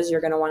eyes closed.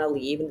 You're going to want to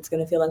leave and it's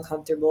going to feel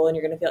uncomfortable and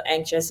you're going to feel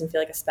anxious and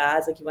feel like a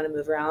spaz, like you want to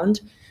move around.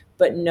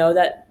 But know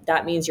that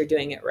that means you're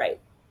doing it right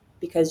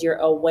because you're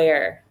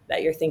aware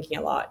that you're thinking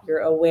a lot. You're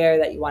aware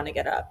that you want to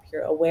get up.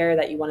 You're aware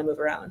that you want to move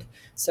around.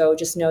 So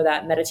just know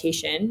that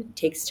meditation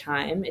takes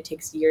time. It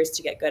takes years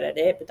to get good at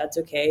it, but that's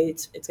okay.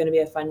 It's going to be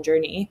a fun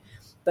journey.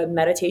 But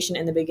meditation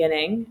in the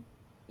beginning,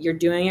 you're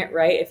doing it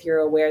right if you're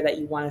aware that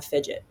you want to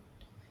fidget.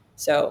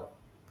 So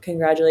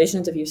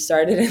congratulations if you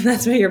started and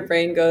that's where your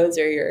brain goes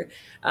or your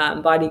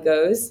body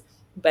goes.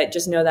 But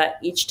just know that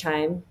each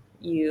time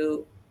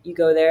you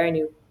go there and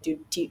you do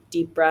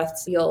deep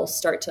breaths, you'll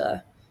start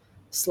to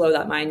slow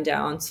that mind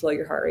down, slow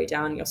your heart rate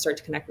down, and you'll start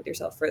to connect with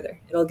yourself further.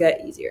 It'll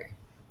get easier.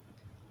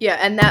 Yeah,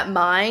 and that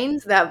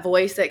mind, that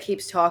voice that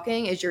keeps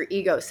talking is your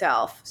ego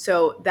self.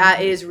 So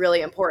that is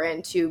really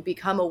important to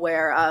become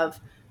aware of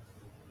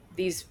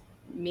these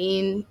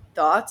mean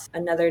thoughts.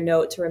 Another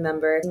note to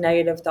remember,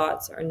 negative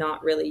thoughts are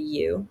not really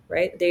you,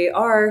 right? They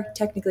are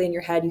technically in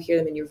your head, you hear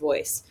them in your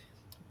voice,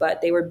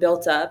 but they were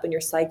built up and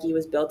your psyche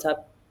was built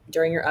up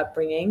during your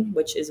upbringing,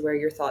 which is where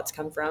your thoughts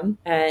come from.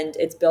 And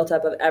it's built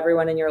up of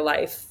everyone in your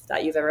life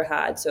that you've ever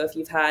had. So if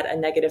you've had a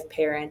negative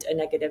parent, a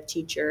negative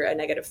teacher, a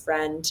negative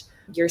friend,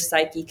 your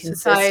psyche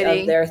consists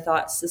Society. of their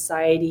thoughts,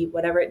 society,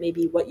 whatever it may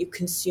be, what you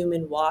consume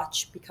and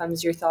watch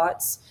becomes your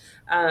thoughts.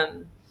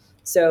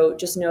 So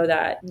just know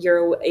that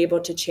you're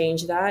able to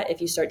change that if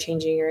you start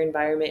changing your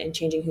environment and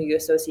changing who you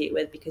associate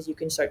with, because you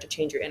can start to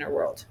change your inner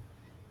world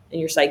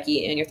and your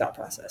psyche and your thought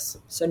process.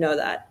 So know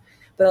that.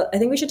 But I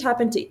think we should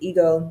tap into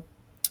ego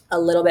a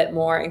little bit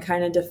more and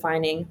kind of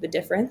defining the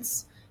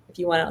difference if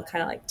you want to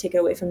kind of like take it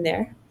away from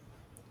there.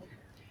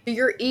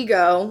 Your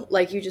ego,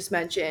 like you just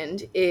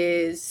mentioned,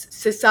 is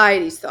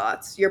society's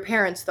thoughts, your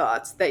parents'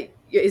 thoughts, that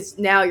is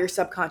now your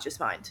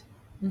subconscious mind.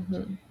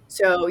 Mm-hmm.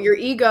 So your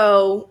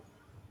ego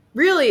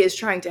really is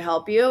trying to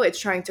help you, it's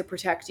trying to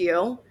protect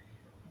you,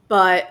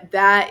 but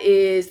that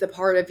is the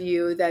part of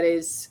you that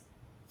is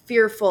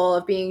fearful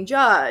of being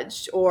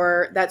judged,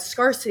 or that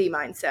scarcity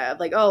mindset of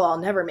like, oh, I'll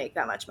never make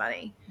that much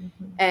money,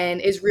 Mm-hmm.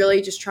 and is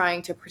really just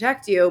trying to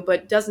protect you,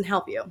 but doesn't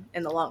help you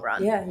in the long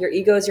run. Yeah, your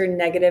ego is your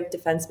negative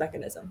defense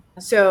mechanism.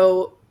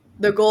 So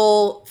the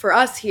goal for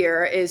us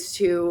here is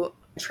to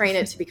train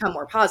it to become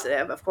more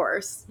positive, of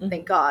course. Mm-hmm.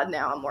 Thank God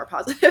now I'm more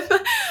positive.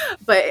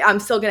 But I'm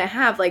still going to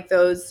have like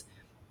those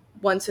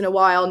once in a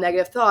while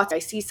negative thoughts. I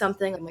see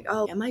something, I'm like,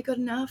 oh, am I good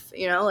enough?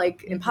 You know,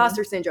 like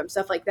imposter syndrome,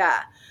 stuff like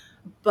that.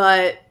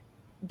 But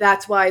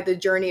that's why the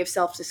journey of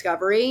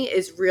self-discovery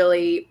is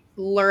really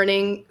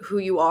learning who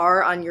you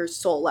are on your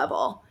soul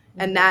level.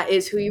 And that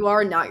is who you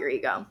are, not your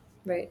ego.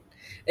 Right.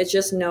 It's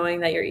just knowing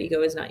that your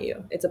ego is not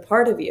you. It's a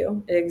part of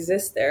you. It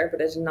exists there,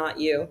 but it's not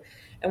you.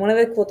 And one of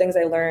the cool things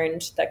I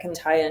learned that can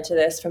tie into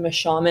this from a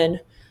shaman,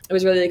 it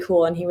was really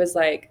cool. And he was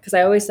like, because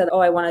I always said, oh,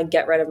 I want to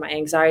get rid of my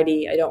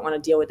anxiety. I don't want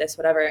to deal with this,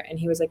 whatever. And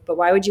he was like, but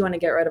why would you want to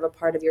get rid of a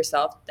part of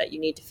yourself that you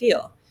need to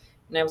feel?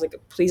 And I was like,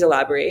 please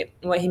elaborate.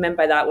 And what he meant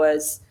by that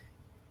was,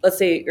 let's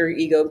say your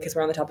ego, because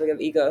we're on the topic of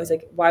ego. It's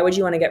like, why would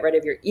you want to get rid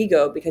of your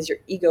ego? Because your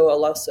ego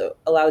also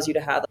allows you to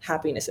have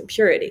happiness and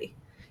purity.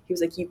 He was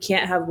like, you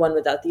can't have one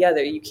without the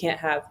other. You can't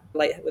have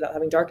light without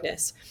having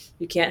darkness.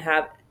 You can't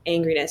have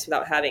angriness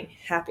without having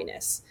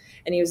happiness.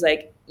 And he was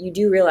like, you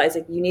do realize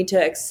like you need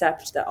to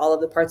accept that all of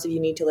the parts of you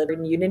need to live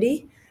in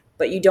unity,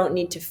 but you don't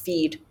need to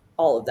feed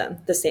all of them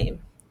the same.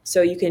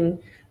 So you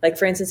can, like,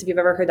 for instance, if you've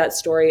ever heard that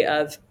story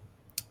of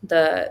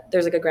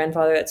there's like a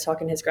grandfather that's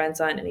talking to his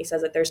grandson, and he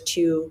says that there's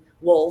two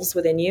wolves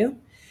within you,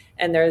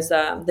 and there's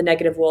the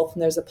negative wolf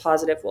and there's a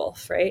positive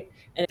wolf, right?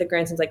 And the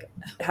grandson's like,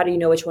 how do you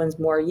know which one's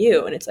more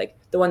you? And it's like,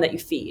 the one that you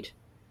feed.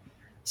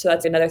 So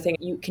that's another thing.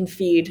 You can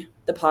feed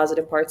the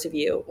positive parts of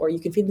you, or you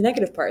can feed the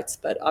negative parts.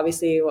 But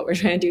obviously what we're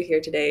trying to do here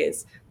today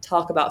is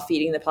talk about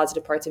feeding the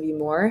positive parts of you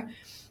more,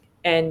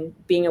 and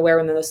being aware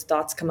when those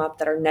thoughts come up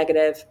that are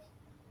negative,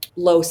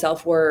 low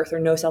self-worth or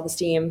no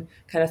self-esteem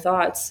kind of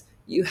thoughts.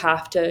 You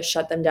have to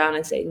shut them down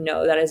and say,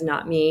 no, that is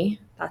not me.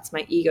 That's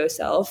my ego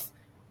self.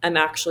 I'm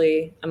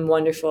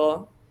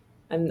wonderful.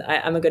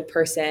 I'm a good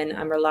person.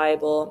 I'm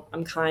reliable.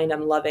 I'm kind.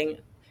 I'm loving.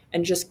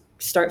 And just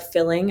start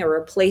filling or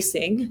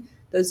replacing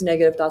those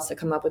negative thoughts that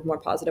come up with more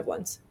positive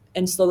ones.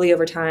 And slowly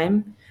over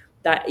time,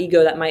 that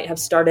ego that might have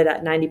started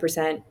at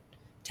 90%,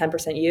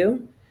 10%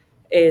 you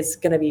is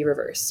going to be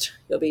reversed.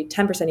 You'll be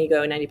 10%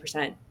 ego,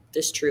 90%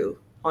 this true,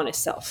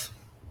 honest self.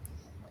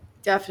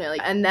 Definitely.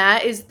 And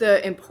that is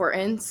the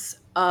importance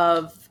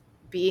of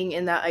being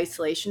in that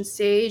isolation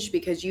stage,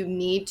 because you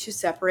need to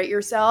separate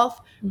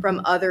yourself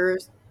from other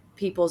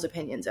people's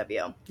opinions of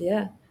you.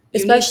 Yeah.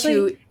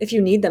 Especially if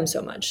you need them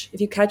so much. If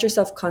you catch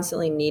yourself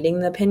constantly needing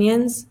the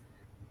opinions,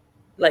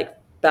 like,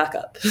 back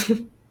up.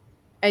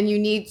 And you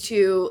need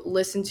to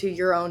listen to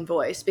your own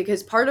voice,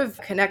 because part of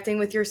connecting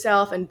with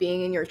yourself and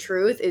being in your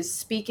truth is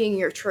speaking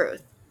your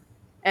truth.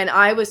 And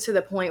I was to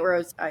the point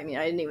where I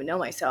didn't even know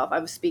myself. I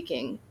was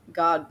speaking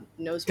God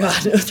knows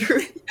what. God knows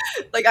truth.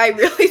 Like, I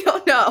really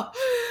don't know.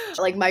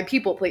 Like, my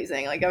people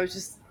pleasing. Like, I was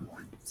just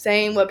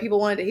saying what people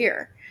wanted to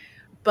hear.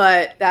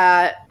 But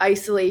that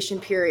isolation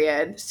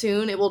period,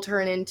 soon it will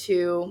turn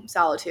into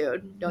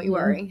solitude. Don't you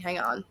worry. Hang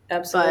on.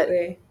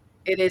 Absolutely.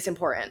 But it is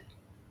important.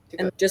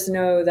 And just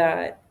know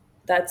that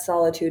that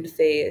solitude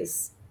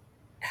phase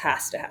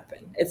has to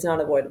happen. It's not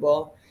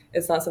avoidable.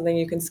 It's not something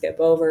you can skip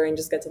over and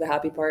just get to the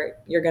happy part.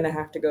 You're going to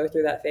have to go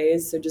through that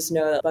phase. So just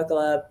know that, buckle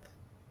up,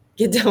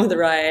 get down with the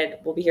ride.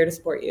 We'll be here to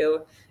support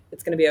you.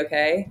 It's going to be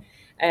okay.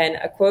 And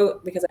a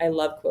quote, because I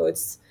love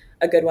quotes,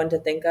 a good one to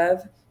think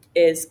of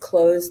is,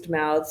 closed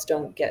mouths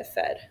don't get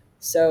fed.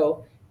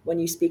 So when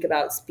you speak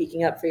about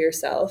speaking up for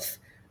yourself,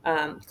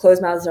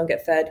 closed mouths don't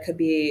get fed could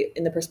be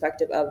in the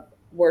perspective of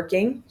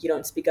working. You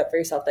don't speak up for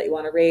yourself that you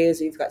want to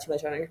raise, or you've got too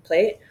much on your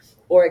plate.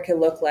 Or it could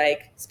look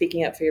like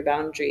speaking up for your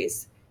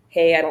boundaries.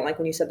 Hey, I don't like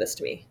when you said this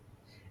to me.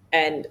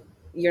 And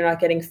you're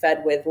not getting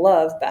fed with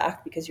love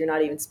back because you're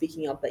not even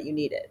speaking up that you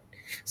need it.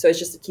 So it's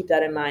just to keep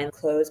that in mind.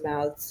 Closed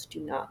mouths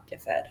do not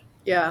get fed.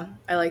 Yeah,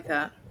 I like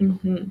that.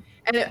 And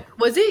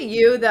was it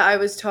you that I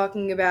was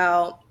talking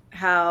about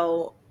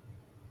how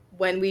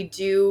when we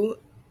do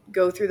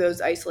go through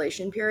those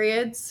isolation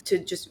periods, to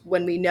just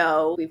when we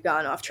know we've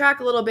gone off track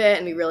a little bit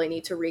and we really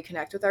need to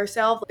reconnect with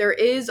ourselves, there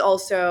is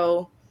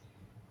also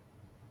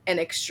an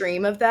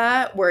extreme of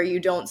that where you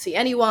don't see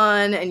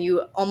anyone and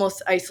you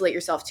almost isolate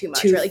yourself too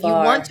much, right? Like, you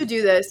want to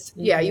do this.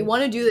 Yeah. You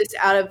want to do this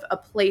out of a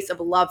place of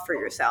love for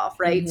yourself,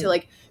 right? So,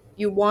 like,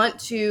 you want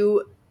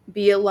to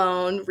be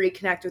alone,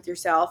 reconnect with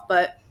yourself.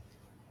 But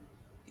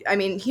I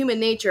mean, human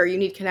nature, you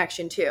need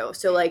connection too.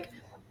 So, like,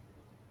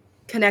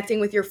 connecting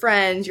with your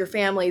friends, your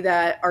family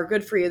that are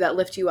good for you, that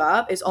lift you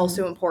up, is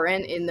also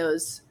important in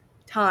those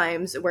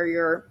times where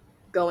you're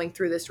going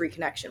through this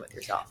reconnection with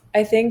yourself.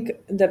 I think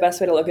the best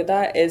way to look at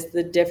that is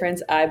the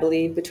difference, I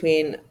believe,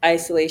 between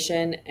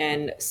isolation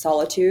and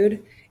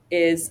solitude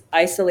is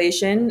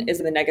isolation is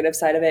the negative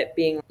side of it,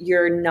 being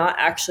you're not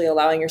actually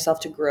allowing yourself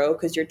to grow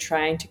because you're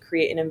trying to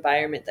create an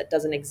environment that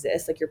doesn't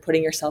exist. Like, you're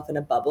putting yourself in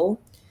a bubble.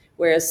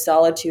 Whereas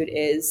solitude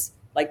is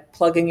like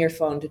plugging your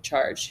phone to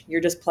charge.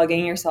 You're just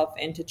plugging yourself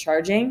into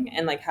charging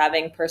and, like,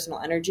 having personal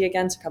energy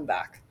again to come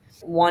back.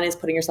 One is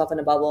putting yourself in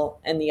a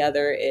bubble, and the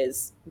other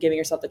is giving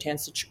yourself the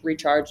chance to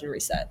recharge and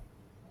reset.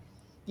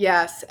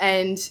 Yes.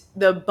 And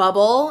the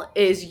bubble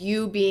is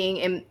you being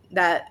in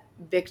that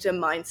victim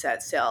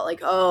mindset still.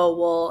 Like, oh,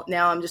 well,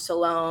 now I'm just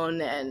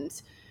alone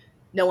and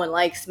no one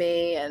likes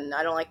me and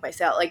I don't like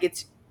myself. Like,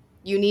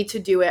 you need to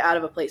do it out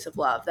of a place of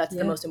love. That's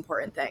the most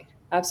important thing.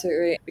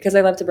 Absolutely. Because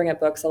I love to bring up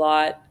books a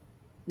lot.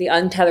 The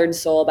Untethered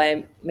Soul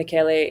by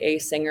Michaela A.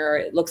 Singer, or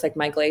it looks like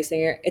Michael A.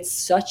 Singer. It's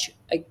such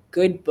a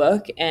good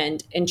book.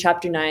 And in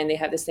chapter 9, they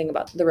have this thing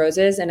about the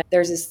roses. And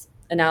there's this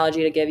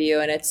analogy to give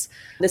you. And it's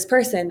this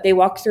person, they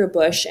walked through a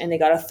bush and they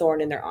got a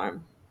thorn in their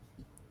arm.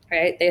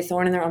 Right? They have a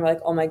thorn in their arm. Like,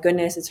 oh my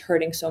goodness, it's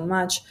hurting so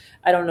much.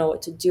 I don't know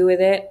what to do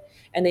with it.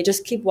 And they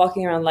just keep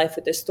walking around life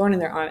with this thorn in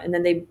their arm. And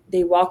then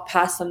they walk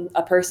past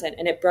a person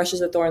and it brushes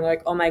the thorn. They're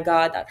like, oh my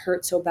God, that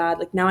hurts so bad.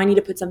 Like, now I need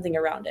to put something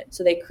around it.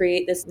 So they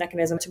create this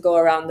mechanism to go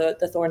around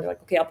the thorn. They're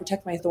like, okay, I'll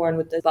protect my thorn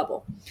with the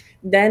bubble.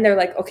 Then they're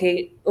like,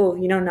 okay, oh,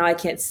 now I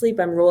can't sleep.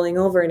 I'm rolling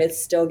over and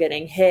it's still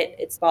getting hit.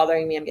 It's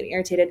bothering me. I'm getting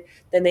irritated.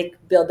 Then they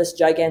build this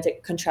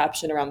gigantic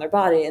contraption around their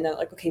body. And they're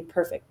like, okay,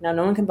 perfect. Now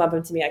no one can bump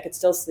into me. I could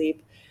still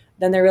sleep.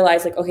 Then they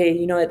realize, like,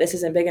 okay, this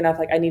isn't big enough.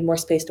 Like, I need more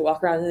space to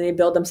walk around. And they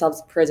build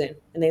themselves a prison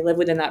and they live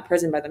within that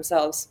prison by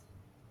themselves.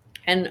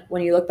 And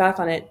when you look back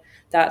on it,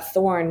 that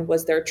thorn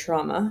was their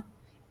trauma.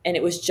 And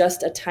it was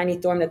just a tiny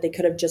thorn that they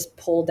could have just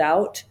pulled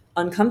out.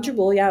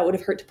 Uncomfortable, yeah, it would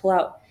have hurt to pull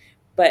out.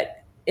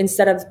 But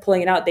instead of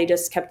pulling it out, they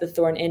just kept the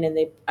thorn in, and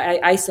they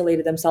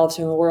isolated themselves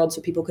from the world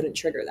so people couldn't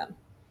trigger them.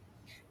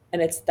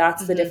 And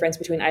that's the difference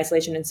between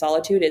isolation and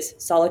solitude. Is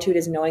solitude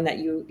is knowing that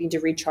you need to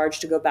recharge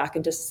to go back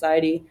into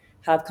society,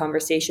 have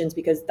conversations,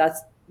 because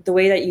that's the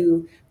way that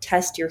you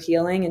test your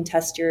healing and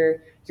test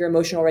your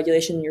emotional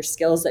regulation and your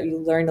skills that you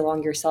learned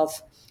along your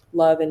self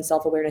love and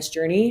self awareness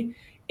journey,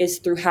 is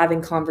through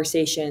having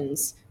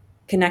conversations,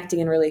 connecting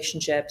in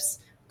relationships,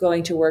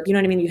 going to work. You know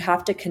what I mean? You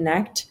have to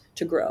connect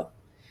to grow.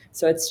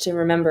 So it's to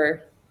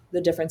remember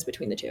the difference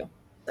between the two.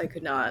 I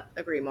could not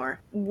agree more.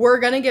 We're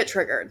going to get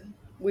triggered.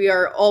 We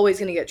are always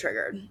going to get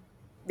triggered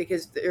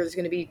because there's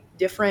going to be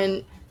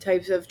different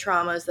types of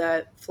traumas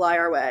that fly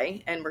our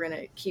way, and we're going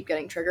to keep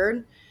getting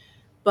triggered.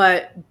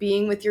 But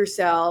being with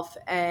yourself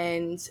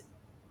and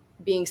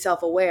being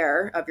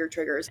self-aware of your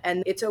triggers,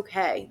 and it's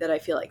okay that I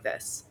feel like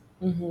this.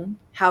 Mm-hmm.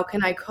 How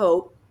can I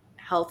cope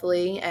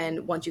healthily?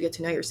 And once you get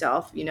to know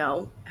yourself, you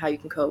know how you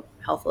can cope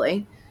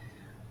healthily.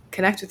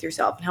 Connect with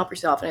yourself and help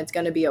yourself, and it's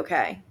going to be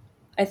okay.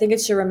 I think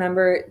it's to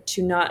remember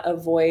to not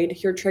avoid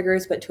your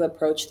triggers, but to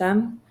approach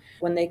them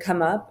when they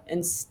come up,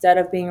 instead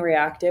of being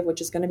reactive, which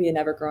is going to be an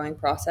ever growing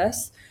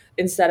process.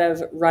 Instead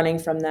of running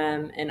from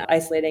them and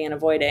isolating and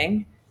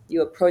avoiding,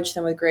 you approach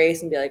them with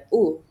grace and be like,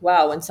 ooh,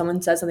 wow, when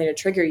someone says something to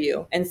trigger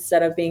you,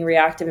 instead of being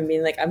reactive and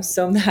being like, I'm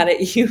so mad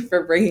at you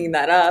for bringing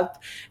that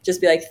up,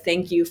 just be like,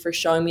 thank you for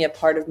showing me a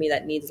part of me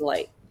that needs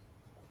light.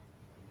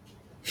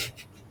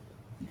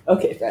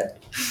 Okay, Fred.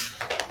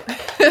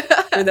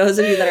 For those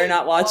of you that are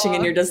not watching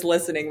and you're just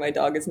listening, my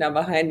dog is now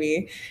behind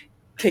me,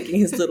 kicking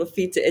his little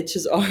feet to itch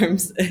his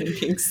arms and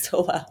being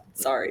so loud.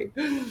 Sorry.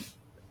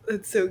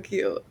 That's so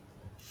cute.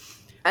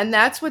 And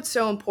that's what's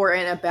so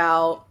important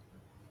about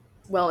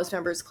Wellness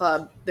Members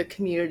Club, the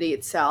community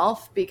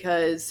itself,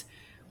 because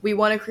we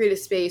want to create a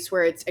space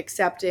where it's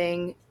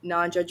accepting,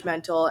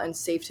 non-judgmental, and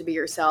safe to be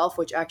yourself,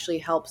 which actually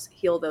helps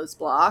heal those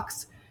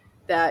blocks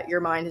that your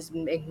mind has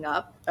been making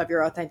up of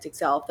your authentic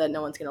self, that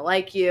no one's going to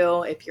like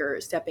you if you're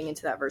stepping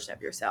into that version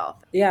of yourself.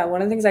 Yeah,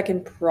 one of the things I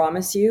can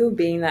promise you,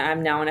 being that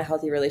I'm now in a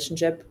healthy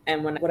relationship,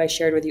 and what I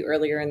shared with you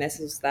earlier in this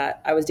is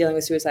that I was dealing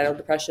with suicidal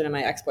depression, and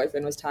my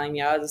ex-boyfriend was telling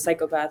me I was a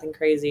psychopath and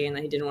crazy and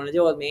that he didn't want to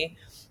deal with me.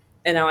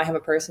 And now I have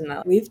a person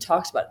that we've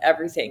talked about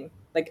everything,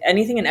 like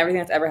anything and everything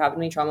that's ever happened to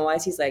me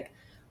trauma-wise. He's like,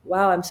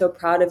 wow, I'm so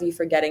proud of you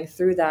for getting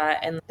through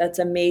that. And that's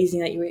amazing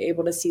that you were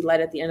able to see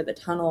light at the end of the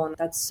tunnel. And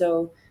that's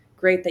so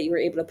great that you were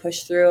able to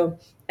push through.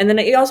 And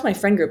then also my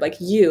friend group, like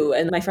you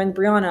and my friend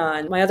Brianna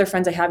and my other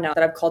friends I have now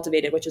that I've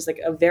cultivated, which is like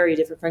a very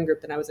different friend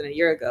group than I was in a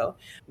year ago.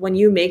 When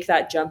you make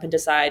that jump and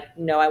decide,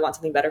 no, I want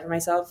something better for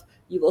myself,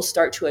 you will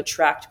start to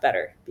attract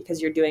better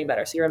because you're doing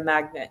better. So you're a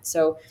magnet.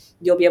 So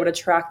you'll be able to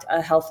attract a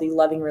healthy,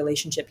 loving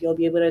relationship. You'll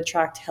be able to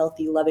attract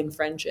healthy, loving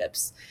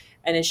friendships.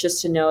 And it's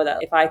just to know that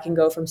if I can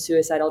go from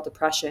suicidal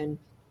depression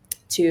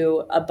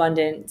to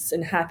abundance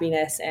and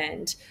happiness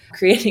and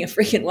creating a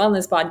freaking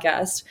wellness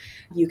podcast,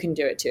 you can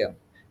do it too.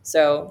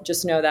 So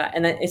just know that.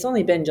 And it's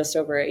only been just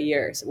over a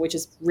year, which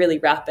is really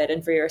rapid.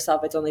 And for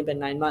yourself, it's only been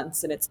 9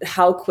 months. And it's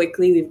how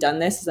quickly we've done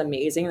this is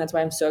amazing. And that's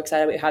why I'm so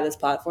excited we have this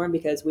platform,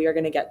 because we are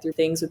going to get through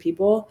things with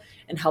people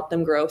and help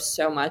them grow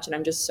so much. And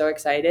I'm just so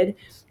excited.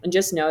 And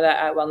just know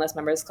that at Wellness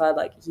Members Club,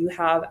 like, you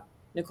have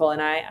Nicole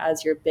and I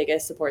as your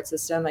biggest support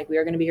system. Like, we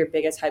are going to be your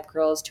biggest hype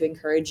girls to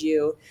encourage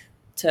you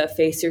to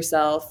face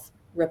yourself,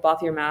 rip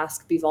off your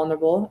mask, be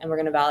vulnerable, and we're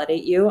going to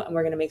validate you, and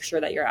we're going to make sure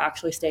that you're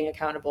actually staying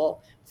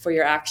accountable for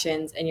your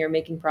actions and you're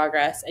making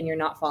progress and you're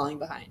not falling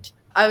behind.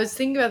 I was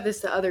thinking about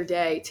this the other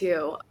day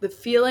too. The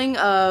feeling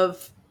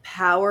of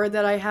power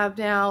that I have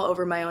now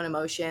over my own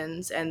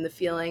emotions and the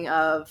feeling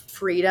of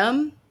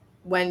freedom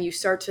when you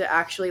start to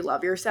actually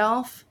love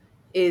yourself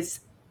is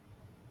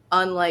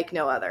unlike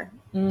no other.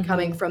 Mm-hmm.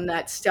 Coming from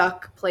that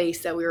stuck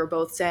place that we were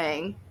both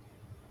saying,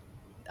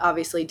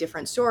 obviously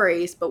different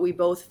stories, but we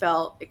both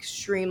felt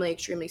extremely,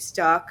 extremely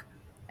stuck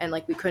and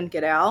like we couldn't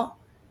get out.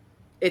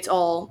 It's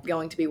all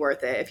going to be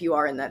worth it if you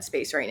are in that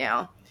space right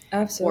now.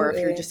 Absolutely. Or if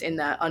you're just in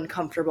that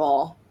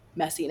uncomfortable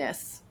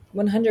messiness.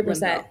 100%.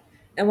 Limbo.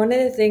 And one of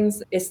the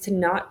things is to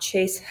not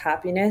chase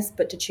happiness,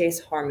 but to chase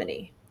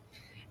harmony.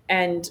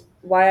 And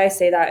why I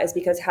say that is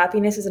because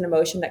happiness is an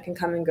emotion that can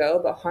come and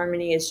go, but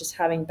harmony is just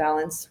having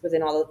balance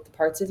within all of the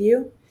parts of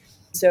you.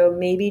 So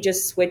maybe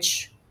just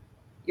switch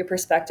your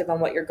perspective on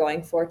what you're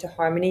going for to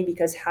harmony,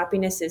 because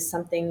happiness is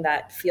something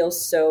that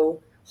feels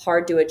so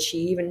hard to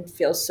achieve and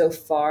feels so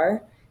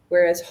far,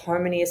 whereas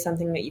harmony is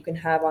something that you can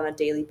have on a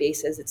daily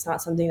basis. It's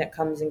not something that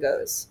comes and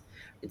goes.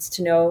 It's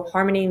to know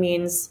harmony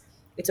means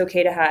it's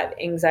okay to have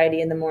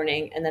anxiety in the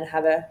morning and then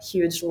have a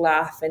huge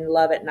laugh and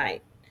love at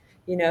night.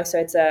 You know, so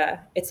it's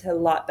a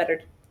lot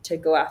better to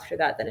go after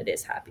that than it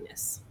is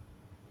happiness.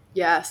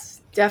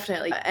 Yes,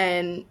 definitely.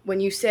 And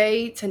when you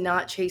say to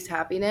not chase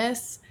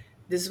happiness,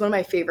 this is one of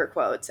my favorite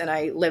quotes, and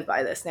I live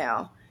by this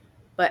now.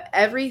 But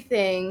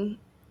everything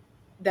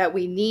that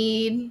we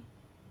need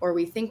or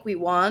we think we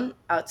want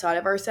outside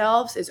of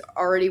ourselves is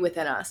already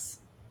within us.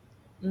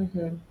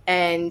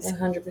 And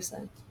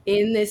 100%.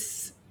 in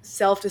this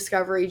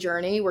self-discovery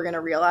journey, we're going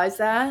to realize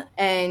that.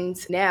 And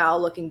now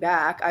looking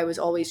back, I was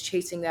always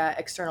chasing that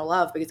external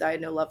love because I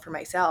had no love for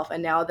myself.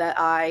 And now that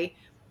I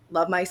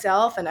love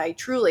myself, and I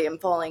truly am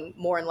falling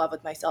more in love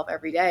with myself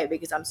every day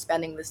because I'm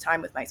spending this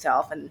time with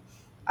myself and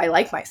I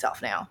like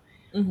myself now.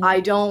 I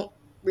don't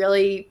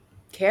really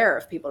care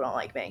if people don't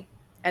like me.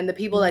 And the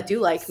people that do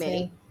like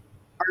me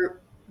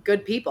are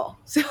good people.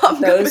 So I'm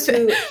good with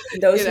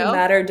it. Those who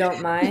matter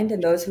don't mind,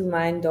 and those who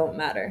mind don't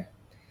matter.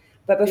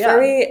 But before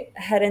we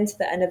head into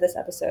the end of this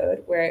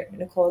episode, where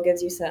Nicole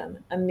gives you some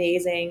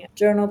amazing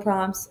journal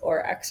prompts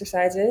or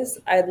exercises,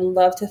 I'd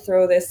love to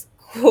throw this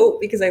quote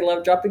because I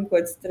love dropping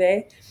quotes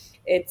today.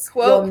 It's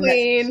quote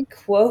queen.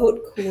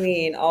 Quote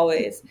queen,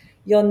 always.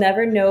 You'll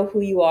never know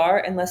who you are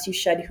unless you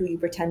shed who you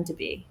pretend to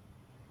be.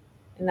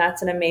 And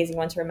that's an amazing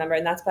one to remember.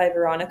 And that's by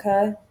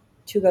Veronica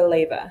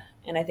Tugaleva.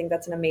 And I think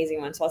that's an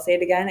amazing one. So I'll say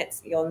it again.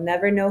 It's you'll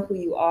never know who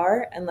you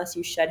are unless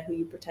you shed who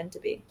you pretend to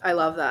be. I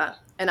love that.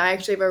 And I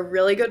actually have a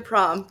really good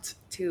prompt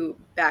to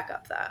back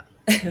up that.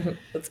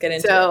 Let's get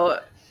into it. So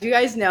you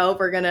guys know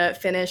we're going to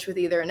finish with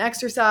either an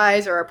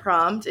exercise or a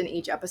prompt in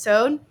each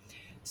episode.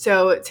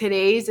 So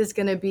today's is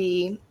going to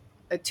be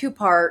a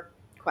 2-part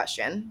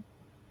question.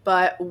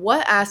 But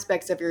what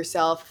aspects of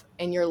yourself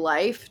in your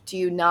life do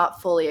you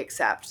not fully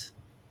accept?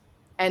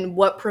 And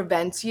what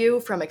prevents you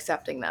from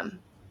accepting them?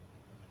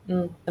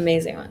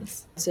 Amazing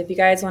ones. So if you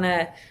guys want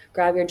to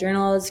grab your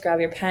journals, grab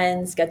your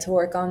pens, get to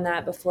work on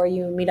that before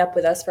you meet up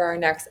with us for our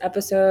next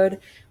episode,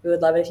 we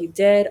would love it if you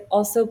did.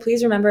 Also,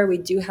 please remember we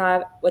do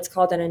have what's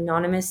called an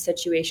anonymous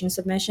situation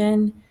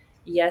submission.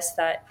 Yes,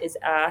 that is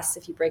asked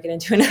if you break it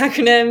into an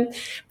acronym.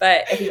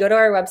 But if you go to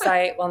our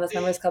website,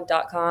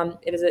 wellnessmembersclub.com,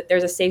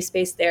 there's a safe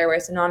space there where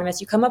it's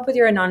anonymous. You come up with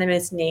your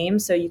anonymous name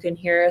so you can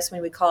hear us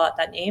when we call out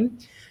that name.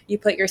 You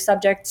put your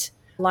subject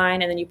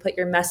line and then you put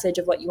your message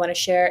of what you want to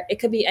share. It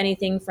could be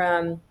anything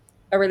from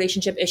a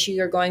relationship issue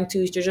you're going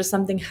to just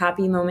something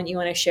happy moment you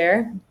want to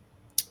share.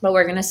 But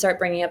we're going to start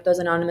bringing up those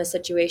anonymous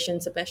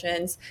situation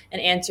submissions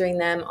and answering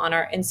them on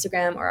our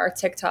Instagram or our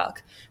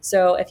TikTok.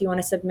 So if you want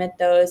to submit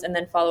those and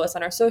then follow us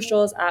on our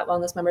socials at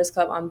Wellness Members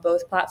Club on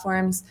both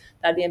platforms,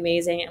 that'd be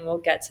amazing and we'll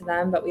get to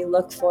them. But we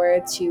look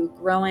forward to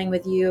growing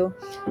with you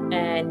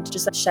and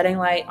just shedding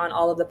light on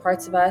all of the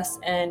parts of us.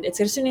 And it's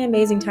just an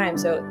amazing time.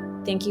 So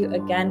thank you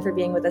again for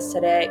being with us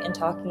today and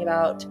talking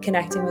about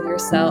connecting with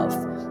yourself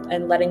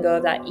and letting go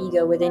of that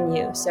ego within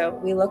you. So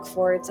we look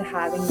forward to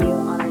having you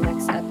on our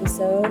next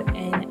episode,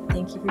 and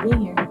thank you for being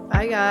here.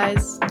 Bye,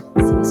 guys.